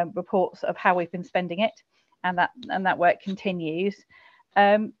ongoing reports of how we've been spending it, and that work continues.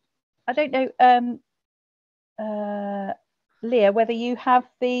 I don't know, Leah, whether you have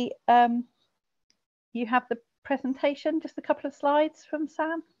the presentation, just a couple of slides from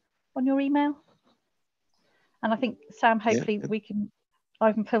Sam on your email. And I think Sam, hopefully we can, I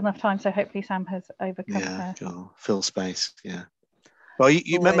haven't filled enough time, so hopefully Sam has overcome her. Sure. Fill space, yeah. Well,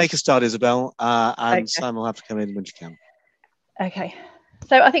 you make a start, Isabel, and Sam will have to come in when she can. Okay.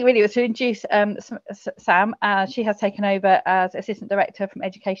 So I think really it was to introduce Sam. She has taken over as Assistant Director from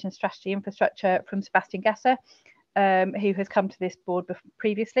Education Strategy Infrastructure from Sebastian Gasser, who has come to this board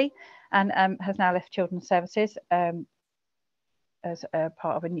previously and has now left Children's Services as a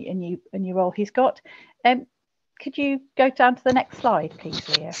part of a new role he's got. Could you go down to the next slide, please,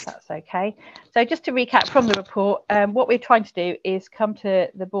 Leah, if that's okay? So just to recap from the report, what we're trying to do is come to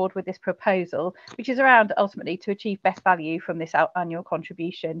the board with this proposal, which is around ultimately to achieve best value from this annual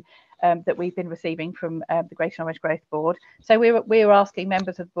contribution that we've been receiving from the Greater Norwich Growth Board. So we're asking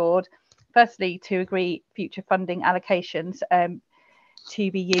members of the board, firstly, to agree future funding allocations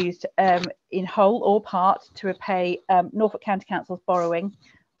to be used in whole or part to repay Norfolk County Council's borrowing,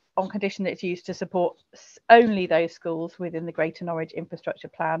 on condition that it's used to support only those schools within the Greater Norwich Infrastructure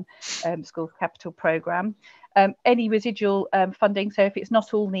Plan Schools Capital Programme. Any residual funding, so if it's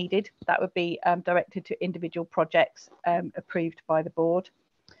not all needed, that would be directed to individual projects approved by the board.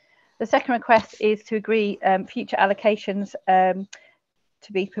 The second request is to agree future allocations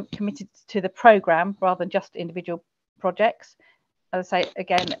to be committed to the programme rather than just individual projects. As I say,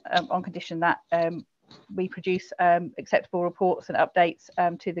 again, on condition that we produce acceptable reports and updates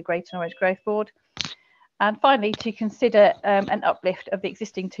to the Greater Norwich Growth Board. And finally, to consider an uplift of the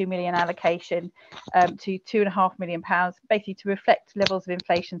existing £2 million allocation to £2.5 million, basically to reflect levels of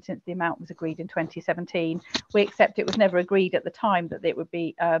inflation since the amount was agreed in 2017. We accept it was never agreed at the time that it would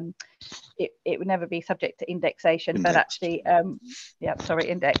be it would never be subject to indexation, but actually,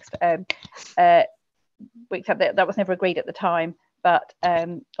 indexed. We accept that was never agreed at the time, but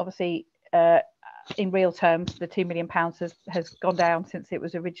obviously, in real terms, the £2 million has gone down since it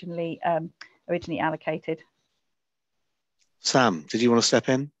was originally allocated. Sam, did you want to step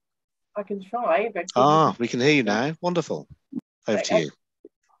in? I can try. But we can hear you now. Wonderful. Over to you.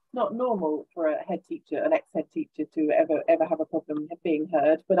 Not normal for a head teacher, an ex-head teacher, to ever have a problem being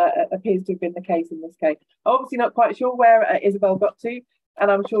heard, but it appears to have been the case in this case. I'm obviously not quite sure where Isabel got to,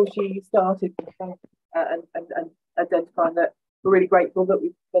 and I'm sure she started and identifying that we're really grateful that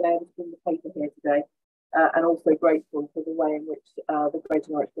we've been able to bring the paper here today, and also grateful for the way in which the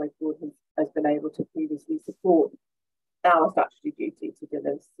Greater Norwich Growth Board has been able to previously support our statutory duty to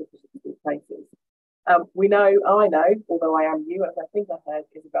deliver sufficient school places. I know, although I am new, as I think I heard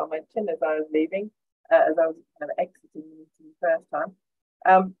Isabel mention as I was leaving, as I was kind of exiting the meeting the first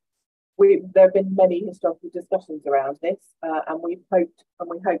time, there have been many historical discussions around this, and we hope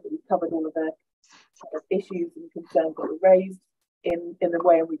that we've covered all of the issues and concerns that were raised in the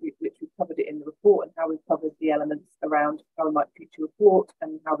way in which we've covered it in the report, and how we've covered the elements around how we might future report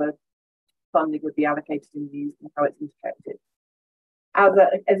and how the funding would be allocated and used and how it's interpreted. As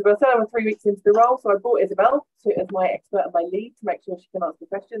Isabel said, I'm 3 weeks into the role, so I brought Isabel as my expert and my lead to make sure she can answer the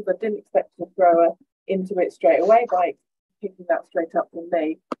questions. I didn't expect to throw her into it straight away by picking that straight up from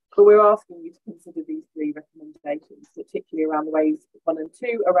me, but we're asking you to consider these 3 recommendations, particularly around the ways 1 and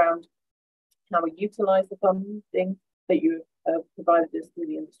 2, around how we utilise the funding that you have provided us through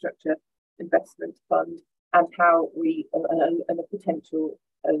the Infrastructure Investment Fund, and how we and the potential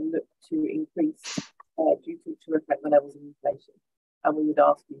look to increase duty to reflect the levels of inflation. And we would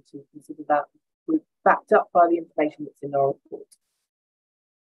ask you to consider that. We're backed up by the information that's in our report.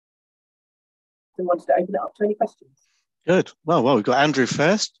 So we wanted to open it up to any questions. Good. Well, we've got Andrew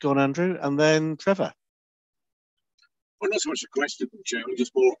first. Go on, Andrew, and then Trevor. Well, not so much a question, Chairman,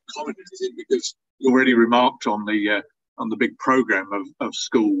 just more a comment, because you already remarked on the big programme of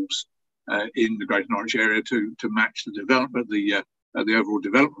schools in the Greater Norwich area to match the development, the overall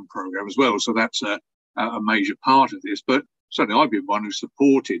development programme as well. So that's a major part of this. But certainly, I've been one who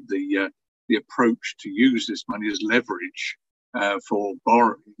supported the approach to use this money as leverage for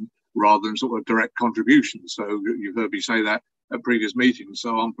borrowing rather than sort of direct contributions. So you've heard me say that at previous meetings.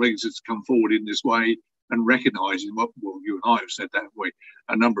 So I'm pleased it's come forward in this way and recognising what, well, you and I have said that way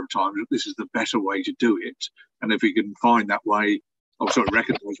a number of times, that this is the better way to do it. And if we can find that way, or sort of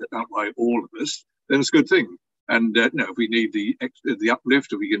recognise it that way, all of us, then it's a good thing. And if we need the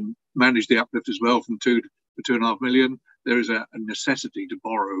uplift, if we can manage the uplift as well from 2 to 2.5 million, there is a necessity to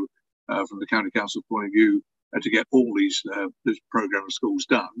borrow from the county council point of view to get all these programme of schools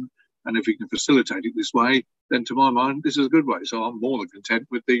done. And if we can facilitate it this way, then to my mind, this is a good way. So I'm more than content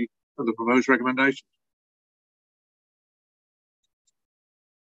with the proposed recommendation.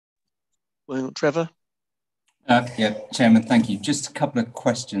 Well, Trevor? Yeah, Chairman, thank you. Just a couple of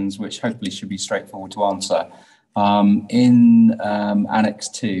questions which hopefully should be straightforward to answer. In Annex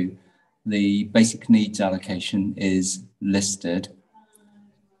 2, the basic needs allocation is listed.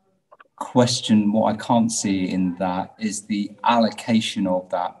 Question, what I can't see in that is the allocation of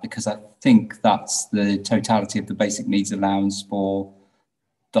that, because I think that's the totality of the basic needs allowance for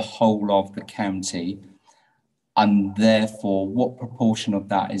the whole of the county. And therefore, what proportion of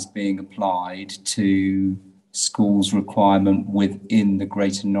that is being applied to schools' requirement within the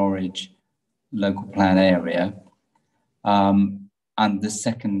Greater Norwich local plan area? And the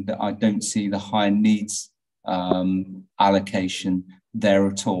second, that I don't see the higher needs allocation there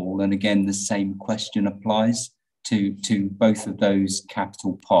at all. And again, the same question applies to both of those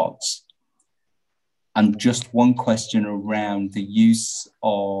capital pots. And just one question around the use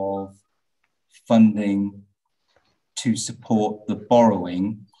of funding to support the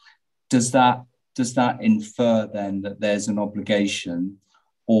borrowing. Does that infer then that there's an obligation,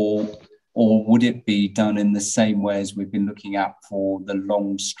 or would it be done in the same way as we've been looking at for the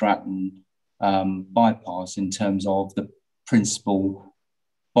Long Stratton bypass, in terms of the principal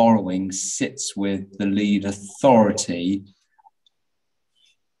borrowing sits with the lead authority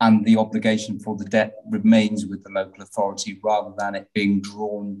and the obligation for the debt remains with the local authority rather than it being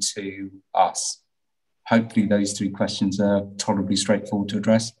drawn to us? Hopefully those 3 questions are tolerably straightforward to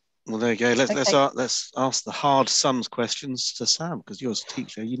address. Well, there you go. Let's ask the hard sums questions to Sam, because you're a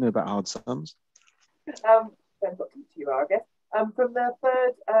teacher. You know about hard sums. Depends what teacher you are, I guess. From the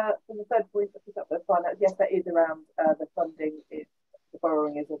third point, I pick up the finance. Yes, that is around the funding. The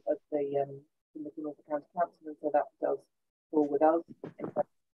borrowing is of the Norfolk County Council, and so that does fall with us in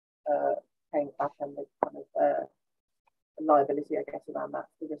paying back, and the kind of liability, I guess, around that.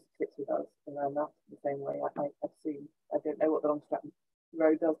 The risk sits with us around that in the same way. I assume, I don't know what the Long Stratton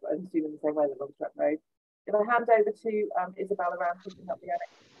Road does, but I assume in the same way that Long Stratton Road. If I hand over to Isabel around picking up the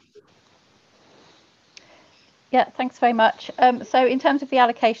annex. Yeah, thanks very much. So in terms of the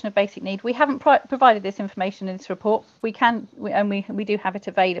allocation of basic need, we haven't provided this information in this report. We do have it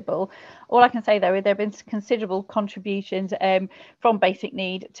available. All I can say though, there have been considerable contributions from basic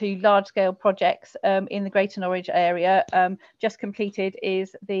need to large scale projects in the Greater Norwich area. Just completed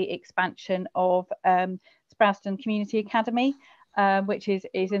is the expansion of Sprowston Community Academy, which is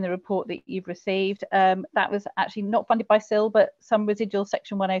in the report that you've received. That was actually not funded by SIL, but some residual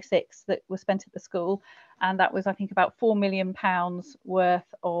Section 106 that was spent at the school. And that was, I think, about £4 million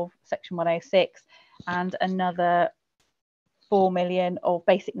worth of Section 106 and another 4 million of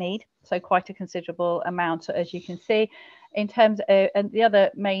basic need. So quite a considerable amount, as you can see. In terms of, and the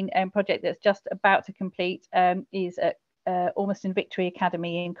other main project that's just about to complete is at Ormiston Victory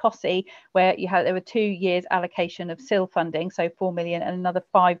Academy in Cossey, where there were 2 years allocation of SIL funding, so 4 million and another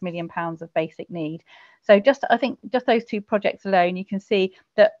 £5 million of basic need. So I think just those 2 projects alone, you can see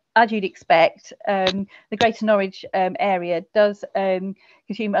that, as you'd expect, the Greater Norwich area does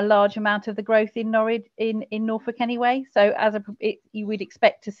consume a large amount of the growth in Norwich in Norfolk anyway. So you would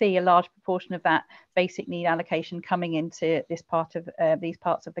expect to see a large proportion of that basic need allocation coming into this part of these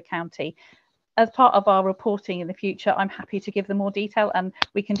parts of the county. As part of our reporting in the future, I'm happy to give them more detail, and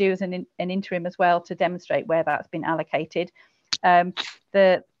we can do as an interim as well to demonstrate where that's been allocated.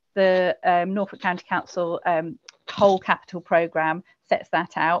 The Norfolk County Council whole capital programme sets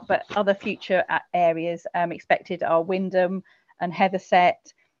that out, but other future areas expected are Wymondham and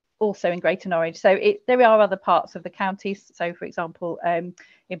Heatherset, also in Greater Norwich. So there are other parts of the counties. So, for example, in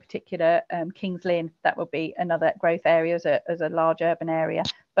particular, Kings Lynn, that would be another growth area as a large urban area.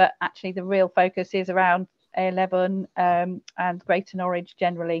 But actually, the real focus is around A11 and Greater Norwich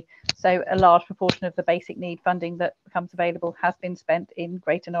generally. So a large proportion of the basic need funding that becomes available has been spent in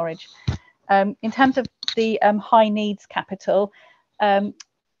Greater Norwich. In terms of the high needs capital,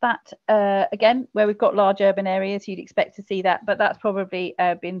 that again, where we've got large urban areas, you'd expect to see that, but that's probably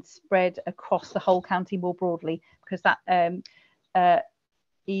been spread across the whole county more broadly, because that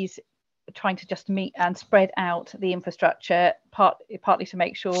is trying to just meet and spread out the infrastructure, partly to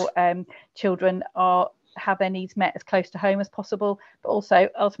make sure children have their needs met as close to home as possible, but also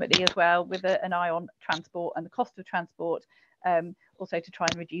ultimately as well with an eye on transport and the cost of transport, also to try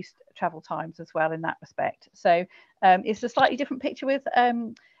and reduce travel times as well in that respect. So it's a slightly different picture with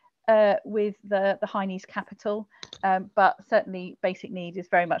the high needs capital, but certainly basic need is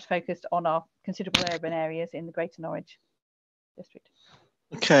very much focused on our considerable urban areas in the Greater Norwich district.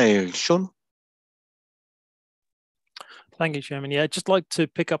 Okay, Sean. Thank you, Chairman. Yeah, I'd just like to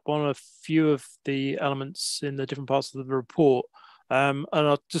pick up on a few of the elements in the different parts of the report. And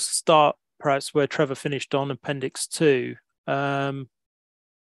I'll just start perhaps where Trevor finished on Appendix 2. And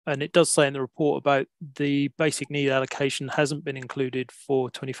it does say in the report about the basic need allocation hasn't been included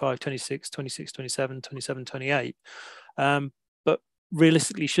for 25, 26, 26, 27, 27, 28. But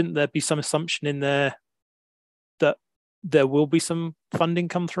realistically, shouldn't there be some assumption in there that there will be some funding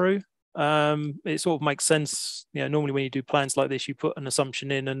come through? It sort of makes sense. Normally when you do plans like this, you put an assumption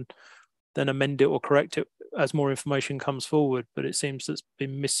in and then amend it or correct it as more information comes forward. But it seems that's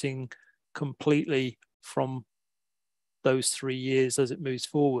been missing completely from those 3 years as it moves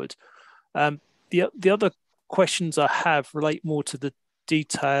forward. The other questions I have relate more to the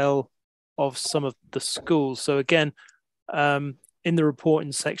detail of some of the schools. So again, in the report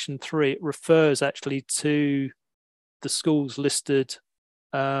in section 3, it refers actually to the schools listed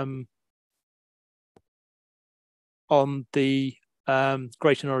on the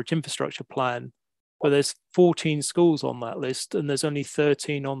Greater Norwich Infrastructure Plan, where there's 14 schools on that list and there's only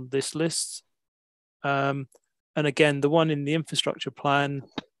 13 on this list. And again, the one in the infrastructure plan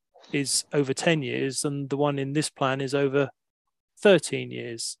is over 10 years and the one in this plan is over 13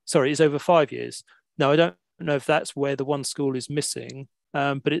 years. Sorry, is over 5 years. Now, I don't know if that's where the one school is missing,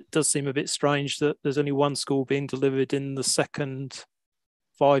 but it does seem a bit strange that there's only one school being delivered in the second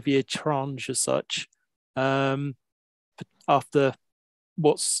 5-year tranche as such, after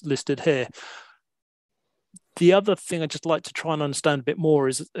what's listed here. The other thing I'd just like to try and understand a bit more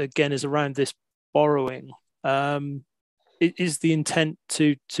is around this borrowing. Is the intent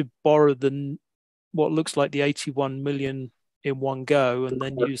to borrow what looks like the 81 million in one go and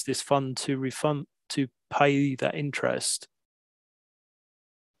then use this fund to pay that interest?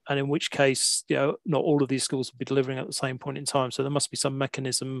 And in which case, not all of these schools will be delivering at the same point in time. So there must be some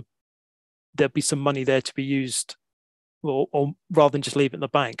mechanism. There'll be some money there to be used, or rather than just leave it in the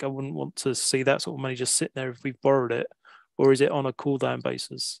bank. I wouldn't want to see that sort of money just sitting there if we've borrowed it. Or is it on a cool down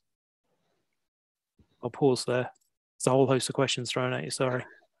basis? I'll pause there. It's a whole host of questions thrown at you, sorry.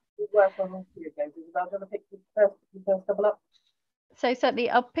 So certainly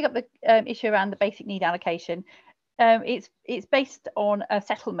I'll pick up the issue around the basic need allocation. It's based on a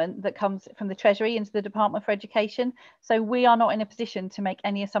settlement that comes from the Treasury into the Department for Education. So we are not in a position to make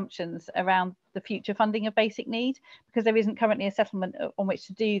any assumptions around the future funding of basic need because there isn't currently a settlement on which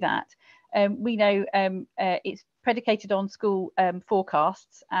to do that. We know it's predicated on school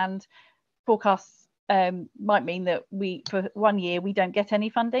forecasts, and forecasts might mean that for 1 year we don't get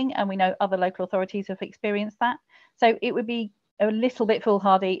any funding, and we know other local authorities have experienced that. So it would be a little bit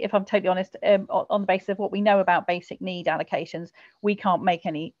foolhardy, if I'm totally honest, on the basis of what we know about basic need allocations. We can't make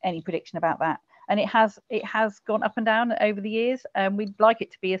any prediction about that, and it has gone up and down over the years. We'd like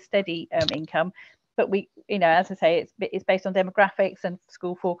it to be a steady income, but we, as I say, it's based on demographics and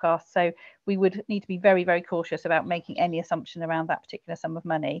school forecasts. So we would need to be very, very cautious about making any assumption around that particular sum of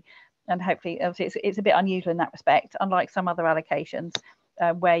money. And hopefully, obviously, it's a bit unusual in that respect, unlike some other allocations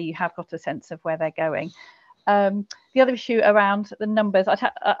where you have got a sense of where they're going. The other issue around the numbers,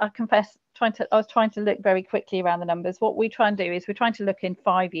 I confess, I was trying to look very quickly around the numbers. What we try and do is we're trying to look in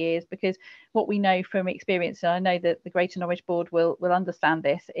 5 years, because what we know from experience, and I know that the Greater Norwich Board will understand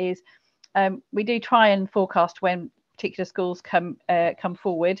this, is we do try and forecast when particular schools come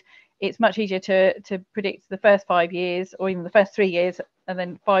forward. It's much easier to predict the first 5 years, or even the first 3 years, and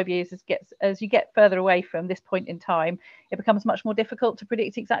then 5 years as you get further away from this point in time, it becomes much more difficult to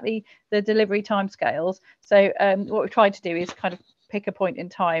predict exactly the delivery timescales. So what we've tried to do is kind of pick a point in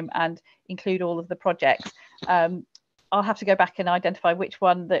time and include all of the projects. I'll have to go back and identify which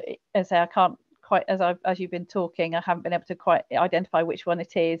one that, as I can't quite, as you've been talking, I haven't been able to quite identify which one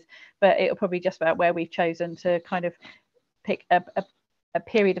it is, but it'll probably just about where we've chosen to kind of pick a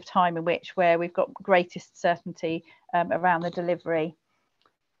period of time in which where we've got greatest certainty around the delivery.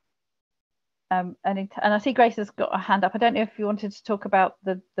 And I see Grace has got a hand up. I don't know if you wanted to talk about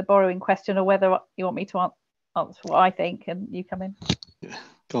the borrowing question, or whether you want me to answer what I think and you come in. Yeah.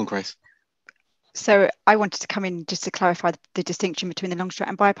 Go on, Grace. So I wanted to come in just to clarify the distinction between the Long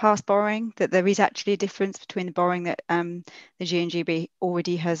Stratton bypass borrowing, that there is actually a difference between the borrowing that the GNGB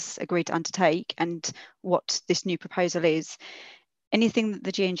already has agreed to undertake and what this new proposal is. Anything that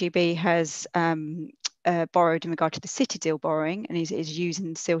the GNGB has borrowed in regard to the city deal borrowing and is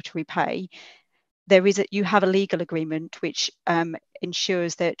using SIL to repay, you have a legal agreement which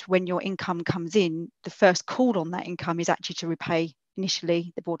ensures that when your income comes in, the first call on that income is actually to repay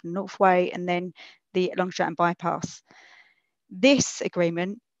initially the Borden Northway and then the Long Stratton bypass. This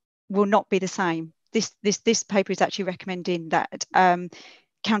agreement will not be the same. This paper is actually recommending that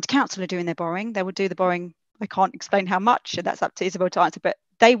county council are doing their borrowing. They will do the borrowing. I can't explain how much, and that's up to Isabel to answer, but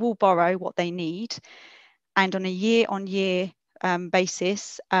they will borrow what they need. And on a year-on-year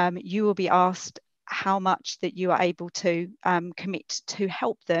basis, you will be asked how much that you are able to commit to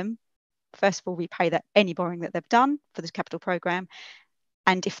help them. First of all, repay that any borrowing that they've done for this capital programme.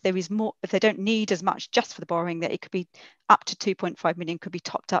 And if there is more, if they don't need as much just for the borrowing, that it could be up to 2.5 million could be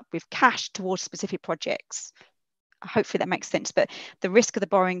topped up with cash towards specific projects. Hopefully that makes sense. But the risk of the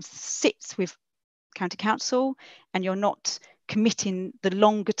borrowing sits with county council, and you're not committing the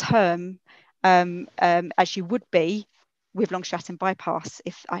longer term as you would be with Long Stratton bypass.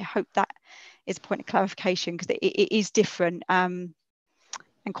 I hope that is a point of clarification, because it is different and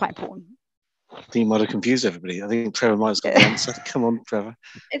quite important. I think you might have confused everybody. I think Trevor might have got the answer. Come on, Trevor.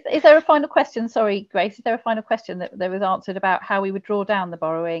 Is there a final question? Sorry, Grace. Is there a final question that was answered about how we would draw down the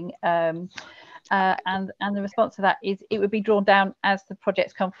borrowing? And the response to that is it would be drawn down as the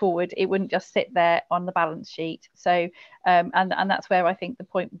projects come forward. It wouldn't just sit there on the balance sheet. So and that's where I think the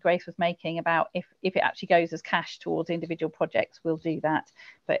point Grace was making about if it actually goes as cash towards individual projects, we'll do that.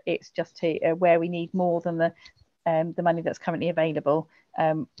 But it's just to where we need more than the money that's currently available.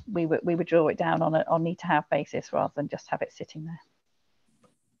 We would draw it down on need to have basis rather than just have it sitting there.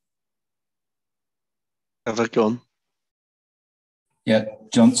 Have I gone? Yeah,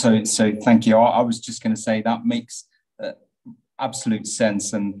 John, so thank you. I was just going to say that makes absolute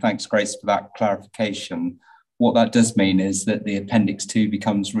sense, and thanks, Grace, for that clarification. What that does mean is that the Appendix 2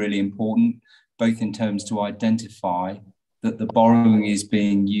 becomes really important, both in terms to identify that the borrowing is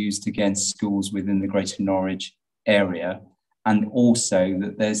being used against schools within the Greater Norwich area, and also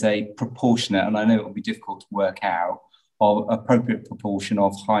that there's a proportionate, and I know it will be difficult to work out, of appropriate proportion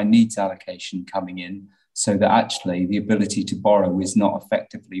of high needs allocation coming in, so that actually the ability to borrow is not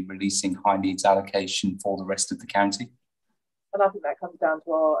effectively releasing high needs allocation for the rest of the county. And I think that comes down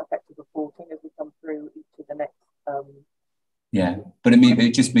to our effective reporting as we come through each of the next. Yeah, but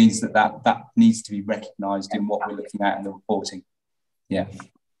it just means that needs to be recognised in what we're looking at in the reporting. Yeah,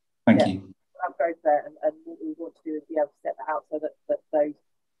 thank you. That's very fair, and what we want to do is be able to set that out so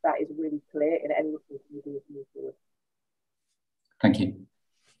that is really clear in any reporting we do as we move forward. Thank you.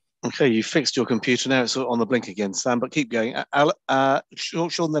 Okay, you fixed your computer now. It's on the blink again, Sam, but keep going.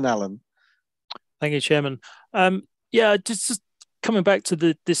 Sean, then Alan. Thank you, Chairman. Yeah, just coming back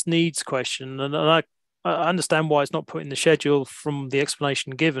to this needs question, and I understand why it's not put in the schedule from the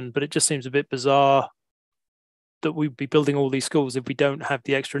explanation given, but it just seems a bit bizarre that we'd be building all these schools if we don't have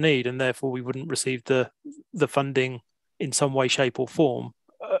the extra need, and therefore we wouldn't receive the funding in some way, shape, or form.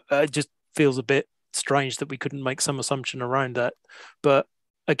 It just feels a bit strange that we couldn't make some assumption around that. But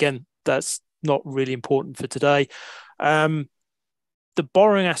again, that's not really important for today. The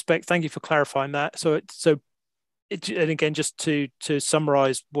borrowing aspect, thank you for clarifying that. And again, just to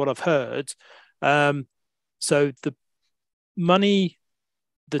summarize what I've heard, so the money,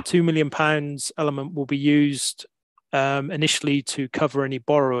 the £2 million element will be used initially to cover any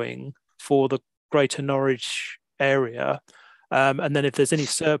borrowing for the Greater Norwich area. And then if there's any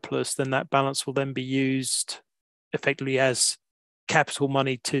surplus, then that balance will then be used effectively as capital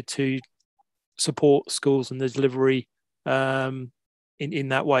money to support schools and the delivery in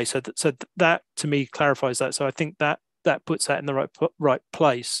that way. So that to me clarifies that. So I think that puts that in the right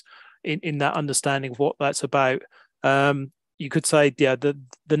place in that understanding of what that's about. You could say, yeah,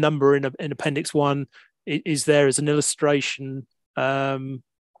 the number in Appendix 1 is there as an illustration on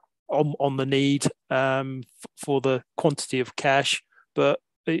the need for the quantity of cash, but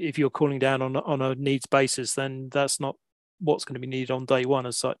if you're calling down on a needs basis, then that's not what's going to be needed on day one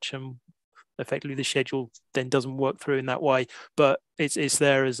as such, and effectively the schedule then doesn't work through in that way. But it's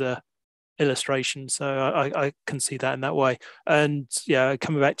there as a illustration, so I can see that in that way. And yeah,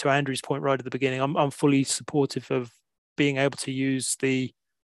 coming back to Andrew's point right at the beginning, I'm fully supportive of being able to use the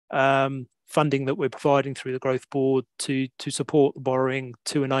funding that we're providing through the Growth Board to support the borrowing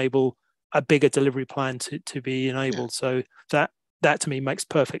to enable a bigger delivery plan to be enabled. Yeah. So that to me makes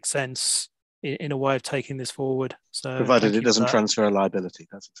perfect sense in a way of taking this forward. So provided it doesn't transfer a liability.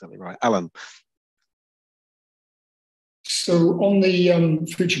 That's exactly right. Alan. So on the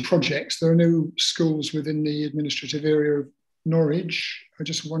future projects, there are no schools within the administrative area of Norwich. I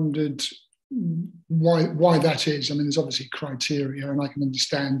just wondered why that is. I mean, there's obviously criteria, and I can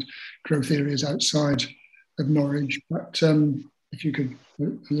understand growth areas outside of Norwich, but if you could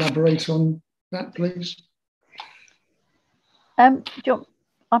elaborate on that, please.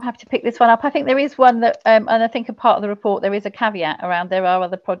 I'm happy to pick this one up. I think there is one that, and I think a part of the report, there is a caveat around there are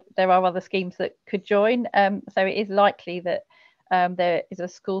other schemes that could join. So it is likely that there is a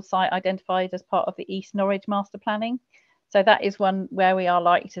school site identified as part of the East Norwich master planning. So that is one where we are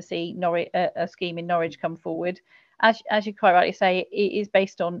likely to see a scheme in Norwich come forward. As you quite rightly say, it is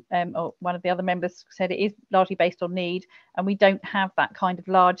based on, or one of the other members said, it is largely based on need, and we don't have that kind of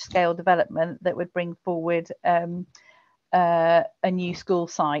large scale development that would bring forward a new school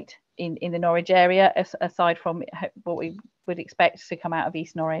site in the Norwich area, aside from what we would expect to come out of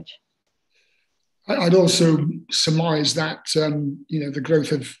East Norwich. I'd also surmise that the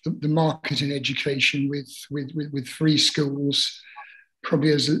growth of the market in education with free schools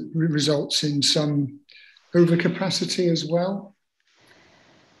probably results in some overcapacity as well.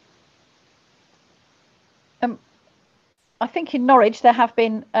 I think in Norwich there have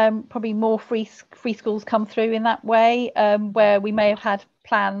been probably more free schools come through in that way, where we may have had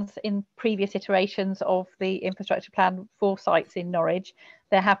plans in previous iterations of the infrastructure plan for sites in Norwich.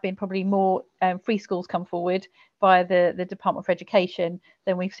 There have been probably more free schools come forward via the Department for Education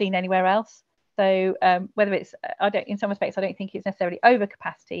than we've seen anywhere else. So whether it's, in some respects, I don't think it's necessarily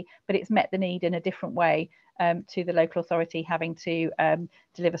overcapacity, but it's met the need in a different way to the local authority having to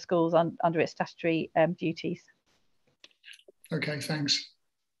deliver schools under its statutory duties. Okay, thanks.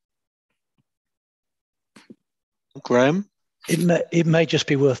 Graham? It may just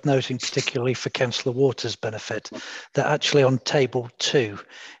be worth noting, particularly for Councillor Waters' benefit, that actually on table 2,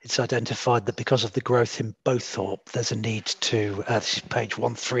 it's identified that because of the growth in Bowthorpe, there's a need to, this is page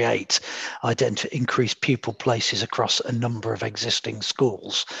 138, increase pupil places across a number of existing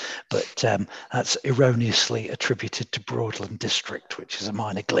schools. But that's erroneously attributed to Broadland District, which is a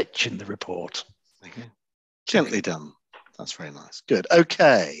minor glitch in the report. Okay. Gently done. That's very nice. Good.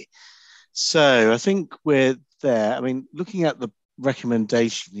 Okay. So I think we're there. I mean, looking at the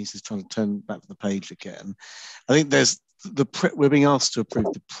recommendation, he's just trying to turn back to the page again. I think there's we're being asked to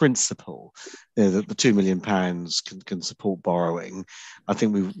approve the principle that the £2 million can support borrowing. I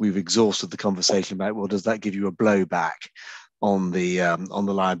think we've exhausted the conversation about, well, does that give you a blowback on the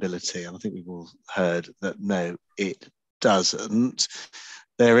liability? And I think we've all heard that no, it doesn't.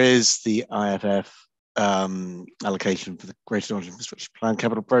 There is the IFF allocation for the Greater Norwich Infrastructure Plan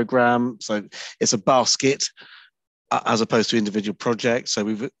Capital Programme. So it's a basket. as opposed to individual projects. So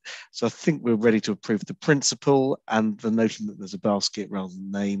I think we're ready to approve the principle and the notion that there's a basket rather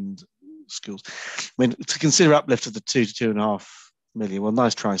than named schools. I mean, to consider uplift of the 2 to 2.5 million. Well,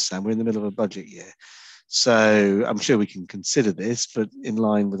 nice try, Sam. We're in the middle of a budget year, so I'm sure we can consider this, but in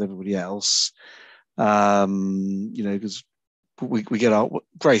line with everybody else. Because we get our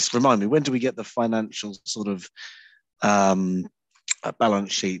Grace. Remind me, when do we get the financial sort of a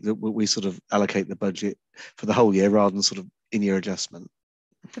balance sheet that we sort of allocate the budget for the whole year rather than sort of in-year adjustment?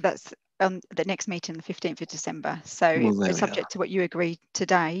 So that's the next meeting, the 15th of December. So subject to what you agree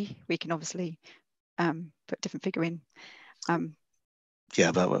today, we can obviously put a different figure in.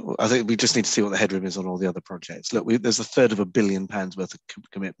 Yeah, but I think we just need to see what the headroom is on all the other projects. Look, there's £1/3 billion worth of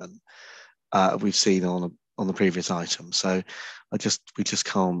commitment we've seen on the previous item. So we just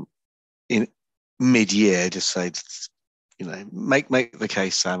can't in mid-year just say, make the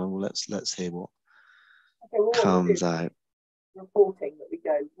case, Sam, and let's hear what comes out. Reporting that we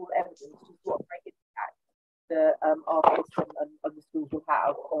go, all evidence, just what great impact the our system and the schools will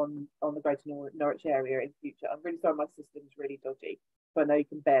have on the Greater Norwich area in future. I'm really sorry my system's really dodgy, so I know you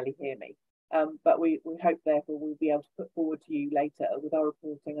can barely hear me. But we hope therefore we'll be able to put forward to you later with our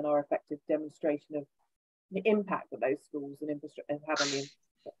reporting and our effective demonstration of the impact that those schools and infrastructure have on the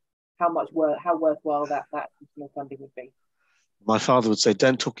infrastructure, how worthwhile that additional funding would be. My father would say,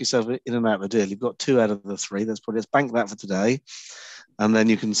 don't talk yourself in and out of the deal. You've got 2 out of the 3. Let's bank that for today. And then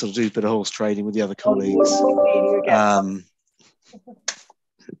you can sort of do a bit of horse trading with the other colleagues.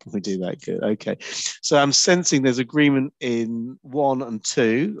 We do that, good. Okay. So I'm sensing there's agreement in 1 and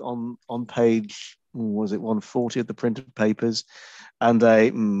 2 on page, was it 140 of the printed papers? And a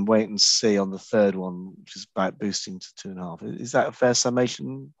wait and see on the 3rd one, which is about boosting to 2.5. Is that a fair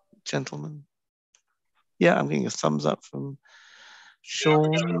summation, gentlemen? Yeah, I'm getting a thumbs up from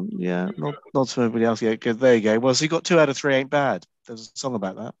Sean, yeah, not from everybody else. Yeah, good. There you go. Well, so you got 2 out of 3 ain't bad. There's a song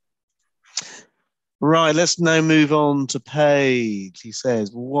about that. Right, let's now move on to page, he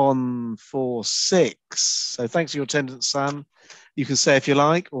says, 146. So thanks for your attendance, Sam. You can say if you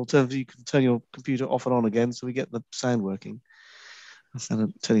like, alternatively, you can turn your computer off and on again so we get the sound working.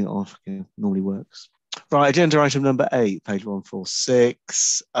 Turning it off normally works. Right, agenda item number 8, page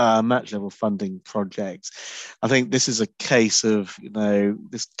 146, match level funding projects. I think this is a case of,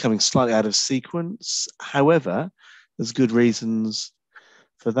 this coming slightly out of sequence. However, there's good reasons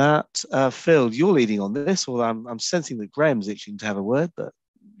for that. Phil, you're leading on this, although I'm sensing that Graham's itching to have a word, but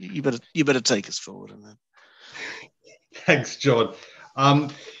you better take us forward. And then. Thanks, John.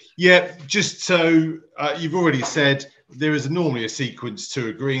 Just so you've already said, there is normally a sequence to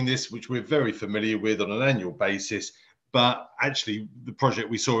agreeing this, which we're very familiar with on an annual basis. But actually, the project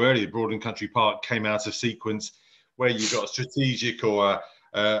we saw earlier, Broadland Country Park, came out of sequence where you've got a strategic or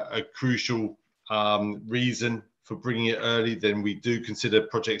a crucial reason for bringing it early. Then we do consider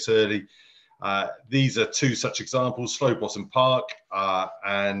projects early. These are 2 such examples, Slowbottom Park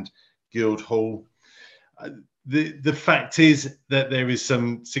and Guildhall. The fact is that there is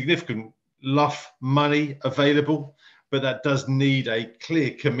some significant LUF money available, but that does need a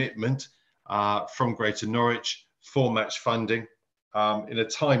clear commitment from Greater Norwich for match funding in a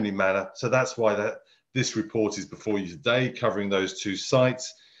timely manner. So that's why this report is before you today, covering those 2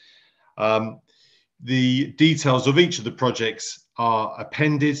 sites. The details of each of the projects are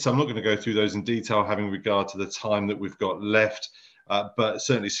appended, so I'm not going to go through those in detail, having regard to the time that we've got left. But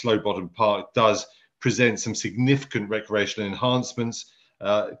certainly Slowbottom Park does present some significant recreational enhancements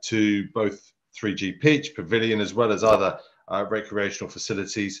to both 3G pitch, pavilion, as well as other recreational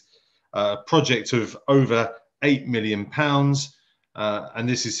facilities. A project of over £8 million, and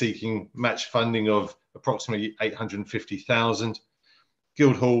this is seeking match funding of approximately 850,000.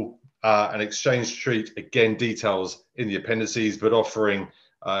 Guildhall and Exchange Street, again, details in the appendices, but offering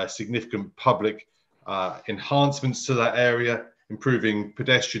significant public enhancements to that area, improving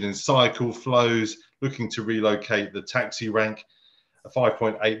pedestrian and cycle flows, looking to relocate the taxi rank, a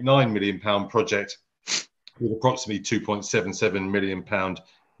 £5.89 million project with approximately £2.77 million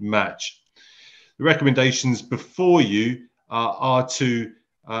match. The recommendations before you are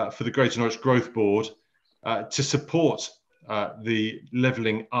for the Greater Norwich Growth Board to support the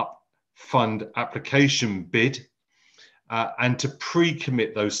Levelling Up Fund application bid and to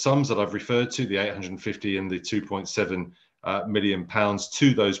pre-commit those sums that I've referred to, the 850 and the 2.7 million pounds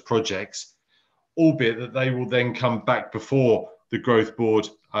to those projects, albeit that they will then come back before the Growth Board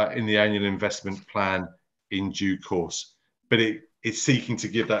in the annual investment plan in due course. But it's seeking to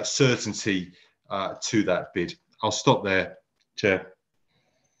give that certainty to that bid. I'll stop there, Chair.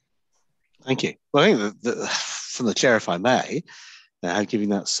 Thank you. Well, I think that from the Chair, if I may, Now, giving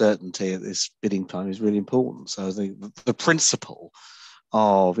that certainty at this bidding time is really important. So I think the principle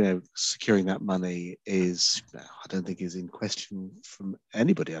of securing that money is, I don't think is in question from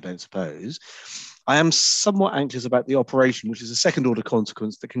anybody, I don't suppose. I am somewhat anxious about the operation, which is a second order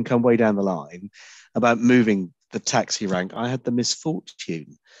consequence that can come way down the line, about moving the taxi rank. I had the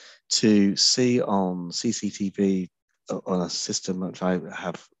misfortune to see on CCTV on a system which I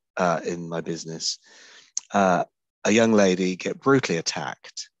have in my business, a young lady get brutally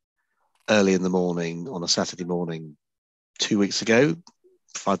attacked early in the morning on a Saturday morning 2 weeks ago.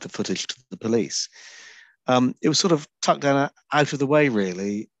 Provide the footage to the police. It was sort of tucked down out of the way,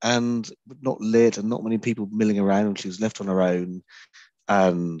 really, and not lit, and not many people milling around. And she was left on her own,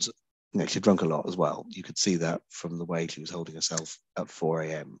 and she drunk a lot as well. You could see that from the way she was holding herself at 4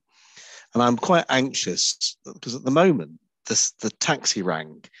 a.m. And I'm quite anxious because at the moment the taxi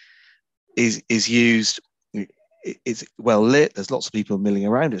rank is used. It's well lit. There's lots of people milling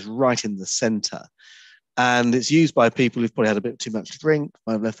around. It's right in the centre. And it's used by people who've probably had a bit too much to drink,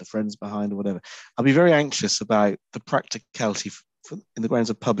 might have left their friends behind or whatever. I'll be very anxious about the practicality in the grounds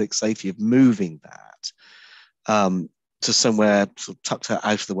of public safety of moving that to somewhere sort of tucked out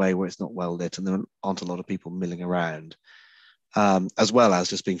of the way where it's not well lit and there aren't a lot of people milling around, as well as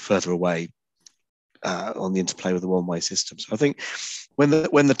just being further away on the interplay with the one-way system. So I think when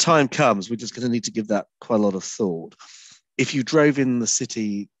the time comes, we're just going to need to give that quite a lot of thought. If you drove in the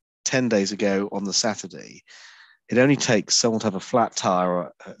city 10 days ago on the Saturday, it only takes someone to have a flat tire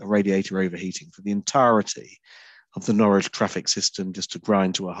or a radiator overheating for the entirety of the Norwich traffic system just to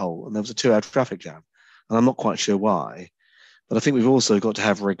grind to a halt. And there was a 2-hour traffic jam. And I'm not quite sure why. But I think we've also got to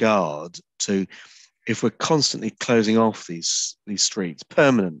have regard to, if we're constantly closing off these streets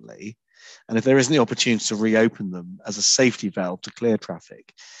permanently, and if there isn't the opportunity to reopen them as a safety valve to clear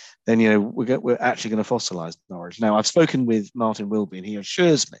traffic, then we're actually going to fossilise Norwich. Now, I've spoken with Martin Wilby, and he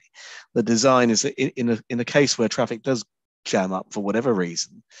assures me the design is that in a case where traffic does jam up for whatever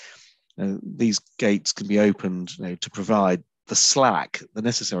reason, these gates can be opened to provide the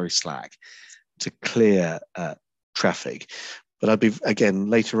necessary slack to clear traffic. But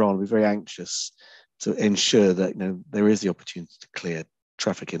later on, I'd be very anxious to ensure that there is the opportunity to clear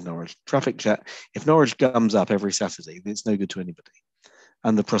traffic in Norwich. If Norwich gums up every Saturday, it's no good to anybody.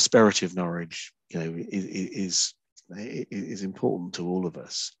 And the prosperity of Norwich, is important to all of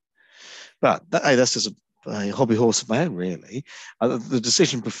us. But that's just a hobby horse of my own, really. The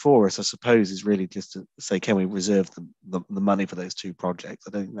decision before us, I suppose, is really just to say, can we reserve the money for those 2 projects?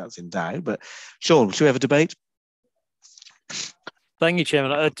 I don't think that's in doubt. But Sean, should we have a debate? Thank you,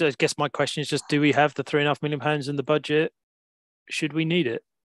 Chairman. I guess my question is just, do we have the £3.5 million in the budget? Should we need it?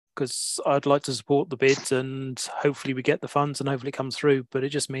 Because I'd like to support the bid and hopefully we get the funds and hopefully it comes through, but it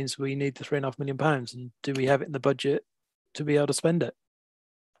just means we need the £3.5 million. And do we have it in the budget to be able to spend it?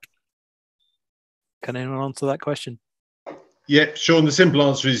 Can anyone answer that question? Yeah, Sean, the simple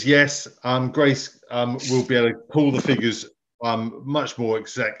answer is yes. Grace will be able to pull the figures much more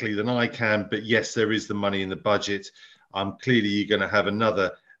exactly than I can, but yes, there is the money in the budget. Clearly, you're going to have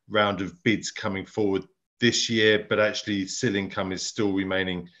another round of bids coming forward this year, but actually still income is still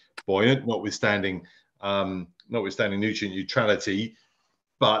remaining buoyant, notwithstanding nutrient neutrality.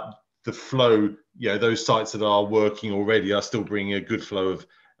 But the flow, those sites that are working already are still bringing a good flow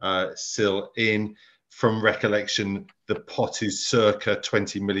of SIL in. From recollection, the pot is circa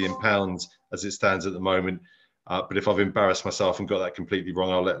 £20 million as it stands at the moment. But if I've embarrassed myself and got that completely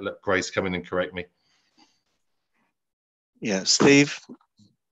wrong, I'll let Grace come in and correct me. Yeah, Steve.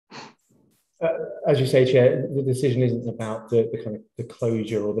 As you say, Chair, the decision isn't about the kind of the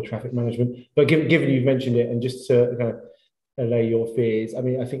closure or the traffic management. But given you've mentioned it, and just to kind of allay your fears, I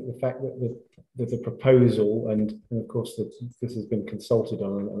mean, I think the fact that the proposal, and of course that this has been consulted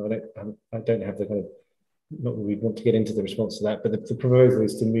on, and I don't have the kind of, not that we want to get into the response to that, but the proposal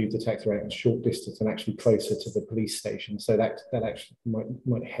is to move the taxi rank a short distance and actually closer to the police station. So that actually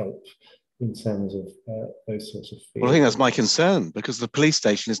might help in terms of those sorts of fears. Well, I think that's my concern, because the police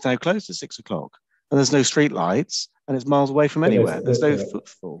station is now closed at 6 o'clock and there's no street lights and it's miles away from anywhere. There's no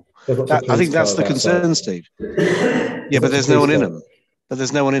footfall. I think that's the concern, Steve. Yeah, but there's no one in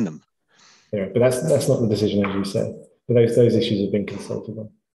them. Yeah, but that's not the decision, as you said. But those issues have been consulted on.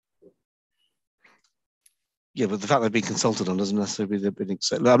 Yeah, but the fact they've been consulted on doesn't necessarily mean they've been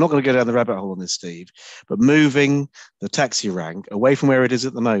accepted. I'm not going to go down the rabbit hole on this, Steve, but moving the taxi rank away from where it is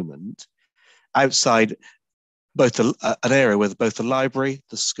at the moment, outside both an area where both the library,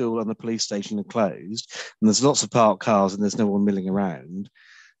 the school and the police station are closed, and there's lots of parked cars and there's no one milling around,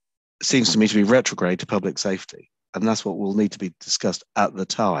 seems to me to be retrograde to public safety. And that's what will need to be discussed at the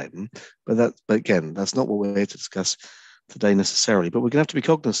time. But again, that's not what we're here to discuss today necessarily, but we're going to have to be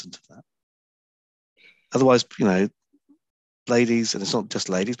cognizant of that. Otherwise, ladies, and it's not just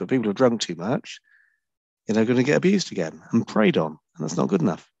ladies, but people who are drunk too much, are going to get abused again and preyed on, and that's not good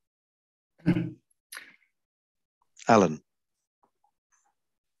enough. Alan.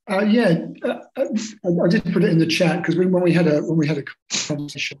 I did put it in the chat because when we had a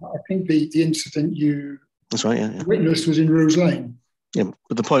conversation, I think the incident you witnessed was in Rose Lane. Yeah,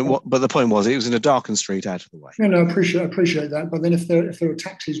 but the point was it was in a darkened street out of the way. No, I appreciate that. But then if there are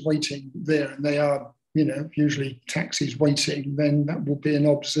taxis waiting there, and they are usually taxis waiting, then that will be an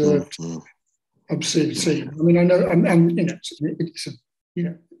observed absurdity. I mean, I know, it's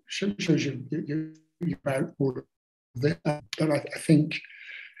shows you about all of that, but I think,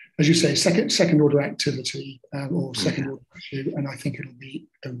 as you say, second order activity or second order issue, and I think it'll be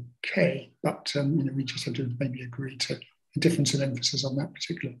okay. But we just have to maybe agree to a difference in emphasis on that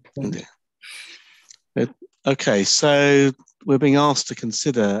particular point. Yeah. Okay, so we're being asked to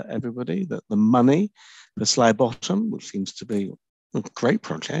consider, everybody, that the money for Slough Bottom, which seems to be a great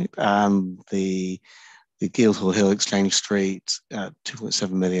project, the Guildhall Hill Exchange Street,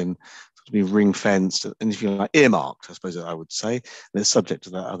 2.7 million, to be ring fenced, and if you like, earmarked, I suppose I would say. And it's subject to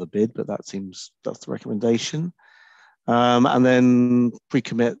that other bid, but that's the recommendation. And then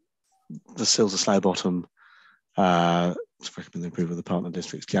pre-commit the Sills of Slough Bottom to recommend the approval of the partner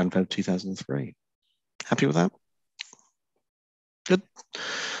districts, Jan-Feb 2003. Happy with that? Good.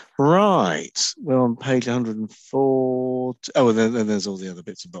 Right, we're on page 104. Oh, and then there's all the other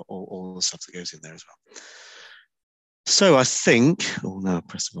bits about all the stuff that goes in there as well. So I think, I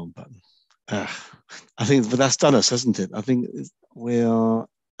pressed the wrong button. I think, but that's done us, hasn't it? I think we are.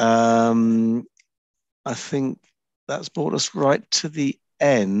 I think that's brought us right to the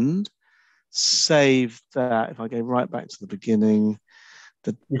end. Save that. If I go right back to the beginning,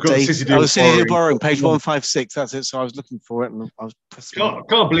 We've got City Deal borrowing, page 156. That's it. So I was looking for it, and I was pressing.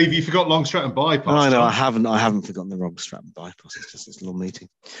 Can't believe you forgot Long Stratton Bypass. No, I know. I haven't forgotten the Long Stratton Bypass. It's just this little meeting.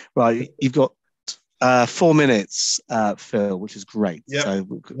 Right, you've got 4 minutes, Phil, which is great. Yep.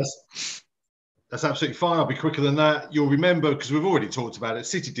 So that's absolutely fine. I'll be quicker than that. You'll remember, because we've already talked about it,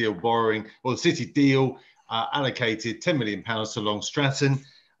 City Deal borrowing, or the City Deal allocated £10 million to Long Stratton.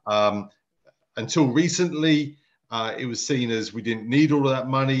 Until recently, it was seen as we didn't need all of that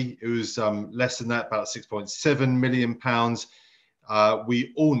money. It was less than that, about £6.7 million.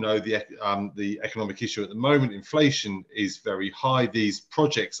 We all know the economic issue at the moment. Inflation is very high. These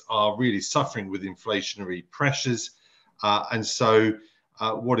projects are really suffering with inflationary pressures. And so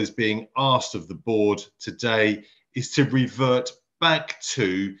what is being asked of the board today is to revert back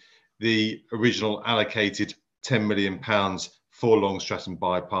to the original allocated £10 million for Long Stratton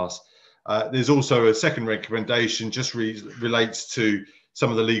Bypass. There's also a second recommendation, just relates to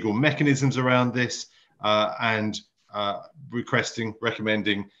some of the legal mechanisms around this and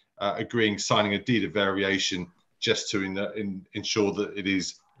recommending, agreeing, signing a deed of variation just to ensure that it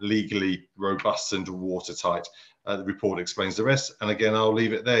is legally robust and watertight. The report explains the rest. And again, I'll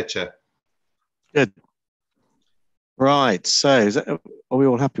leave it there, Chair. Good. Right. So are we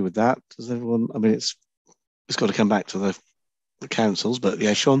all happy with that? Does everyone, I mean, it's got to come back to the councils, but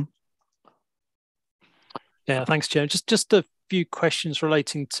yeah, Sean? Yeah, thanks, Chair. Just a few questions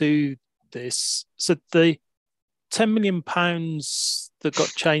relating to this. So the £10 million that got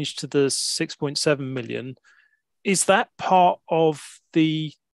changed to the 6.7 million, is that part of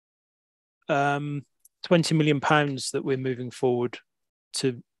the £20 million that we're moving forward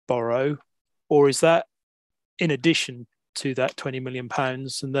to borrow, or is that in addition to that £20 million,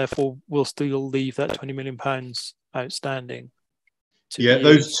 and therefore we'll still leave that £20 million outstanding? Yeah,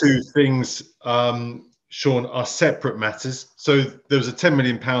 those two things, Sean, are separate matters. So there was a £10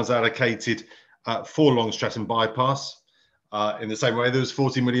 million allocated for Long Stratton Bypass. In the same way, there was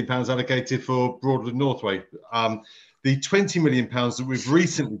 £40 million allocated for Broadwood Northway. The £20 million that we've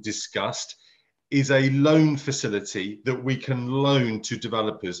recently discussed is a loan facility that we can loan to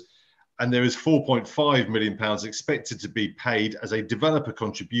developers. And there is £4.5 million expected to be paid as a developer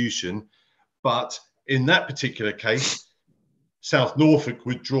contribution. But in that particular case, South Norfolk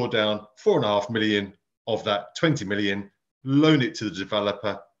would draw down £4.5 million of that 20 million, loan it to the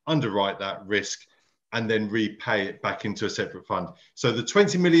developer, underwrite that risk, and then repay it back into a separate fund. So the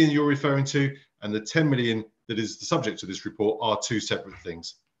 20 million you're referring to and the 10 million that is the subject of this report are two separate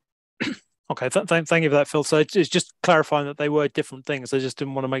things. Okay, thank you for that, Phil. So it's just clarifying that they were different things. I just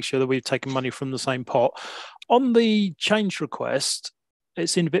didn't want to make sure that we've taken money from the same pot. On the change request, it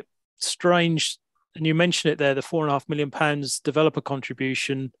seemed a bit strange, and you mentioned it there, the £4.5 million developer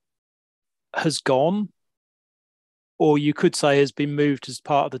contribution has gone, or you could say has been moved as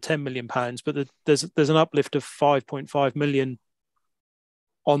part of the £10 million, but there's an uplift of 5.5 million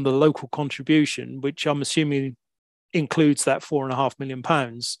on the local contribution, which I'm assuming includes that £4.5 million.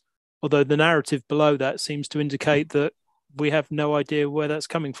 Although the narrative below that seems to indicate that we have no idea where that's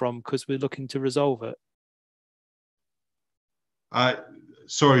coming from because we're looking to resolve it.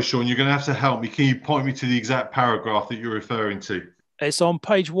 Sorry, Sean, you're going to have to help me. Can you point me to the exact paragraph that you're referring to? It's on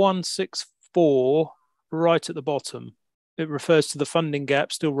page 164, right at the bottom. It refers to the funding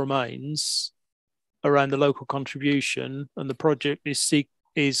gap still remains around the local contribution, and the project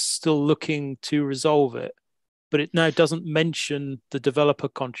is still looking to resolve it. But it now doesn't mention the developer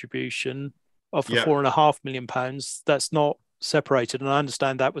contribution of the £4.5 million. That's not separated. And I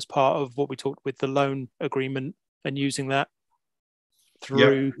understand that was part of what we talked with the loan agreement and using that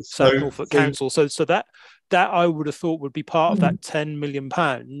through South Norfolk Council. So that I would have thought would be part of that £10 million,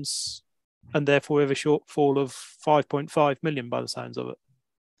 and therefore we have a shortfall of 5.5 million by the sounds of it.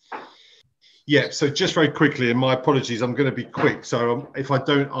 Yeah, so just very quickly, and my apologies, I'm going to be quick. So if I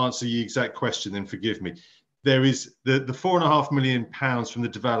don't answer the exact question, then forgive me. There is the £4.5 million from the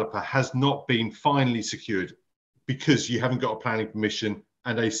developer has not been finally secured because you haven't got a planning permission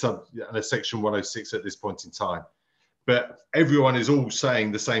and a section 106 at this point in time. But everyone is all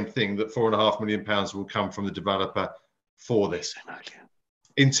saying the same thing, that £4.5 million will come from the developer for this.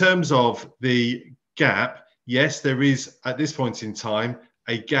 In terms of the gap, yes, there is at this point in time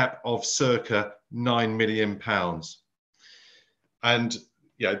a gap of circa £9 million. And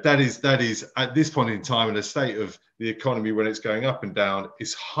yeah, that is at this point in time in the state of the economy when it's going up and down,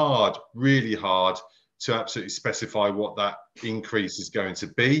 it's hard, really hard to absolutely specify what that increase is going to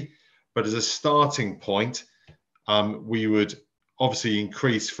be. But as a starting point, we would obviously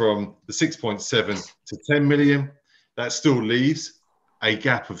increase from the 6.7 to 10 million. That still leaves a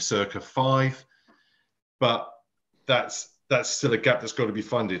gap of circa 5, but that's still a gap that's got to be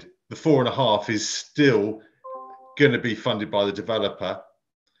funded. The 4.5 is still going to be funded by the developer.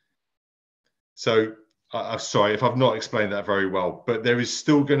 So I'm sorry if I've not explained that very well, but there is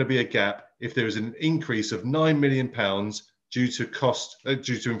still going to be a gap. If there is an increase of £9 million due to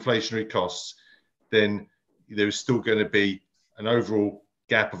inflationary costs, then there is still going to be an overall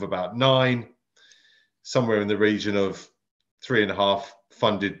gap of about 9, somewhere in the region of 3.5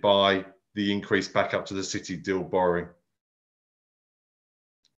 funded by the increase back up to the city deal borrowing.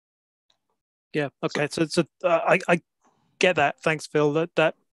 Yeah. Okay. So I get that. Thanks, Phil.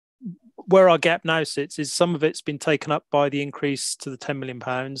 That where our gap now sits is some of it's been taken up by the increase to the £10 million,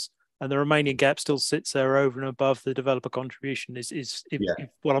 and the remaining gap still sits there over and above the developer contribution. If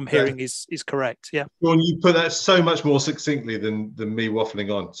what I'm hearing is correct. Yeah. Sean, you put that so much more succinctly than me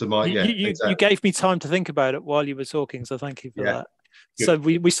waffling on. So you gave me time to think about it while you were talking, so thank you for that. Good. So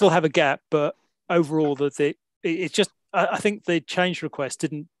we still have a gap, but overall it's just I think the change request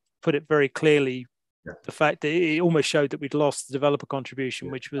didn't put it very clearly. The fact that it almost showed that we'd lost the developer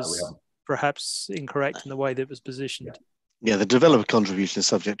contribution, which was perhaps incorrect in the way that it was positioned. Yeah, the developer contribution is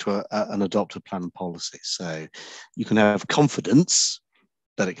subject to an adopted plan policy. So you can have confidence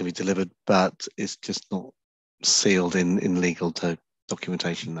that it can be delivered, but it's just not sealed in legal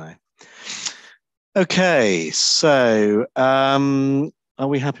documentation now. Okay, so are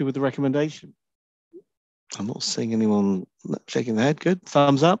we happy with the recommendation? I'm not seeing anyone shaking their head. Good,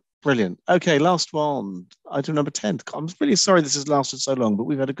 thumbs up. Brilliant. Okay, last one, item number 10. I'm really sorry this has lasted so long, but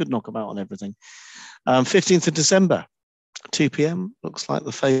we've had a good knockabout on everything. 15th of December, 2 p.m. looks like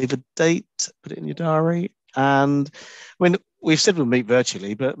the favoured date. Put it in your diary. And I mean, we've said we'll meet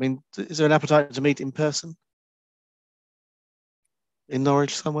virtually, but I mean, is there an appetite to meet in person? In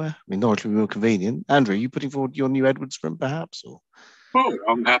Norwich somewhere? I mean, Norwich would be more convenient. Andrew, are you putting forward your new Edwards room perhaps? Or? Oh,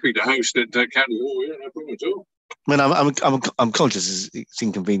 I'm happy to host at County Hall, yeah, no problem at all. I mean, I'm conscious it's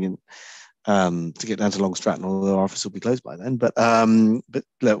inconvenient to get down to Long Stratton, although our office will be closed by then. But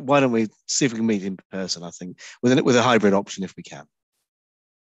look, why don't we see if we can meet in person? I think with a hybrid option if we can.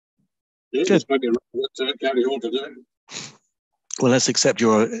 Yeah, good. Maybe at County Hall today. Well, let's accept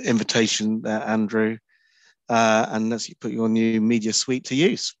your invitation, Andrew, and let's put your new media suite to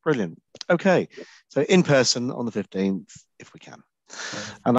use. Brilliant. Okay, so in person on the 15th if we can. And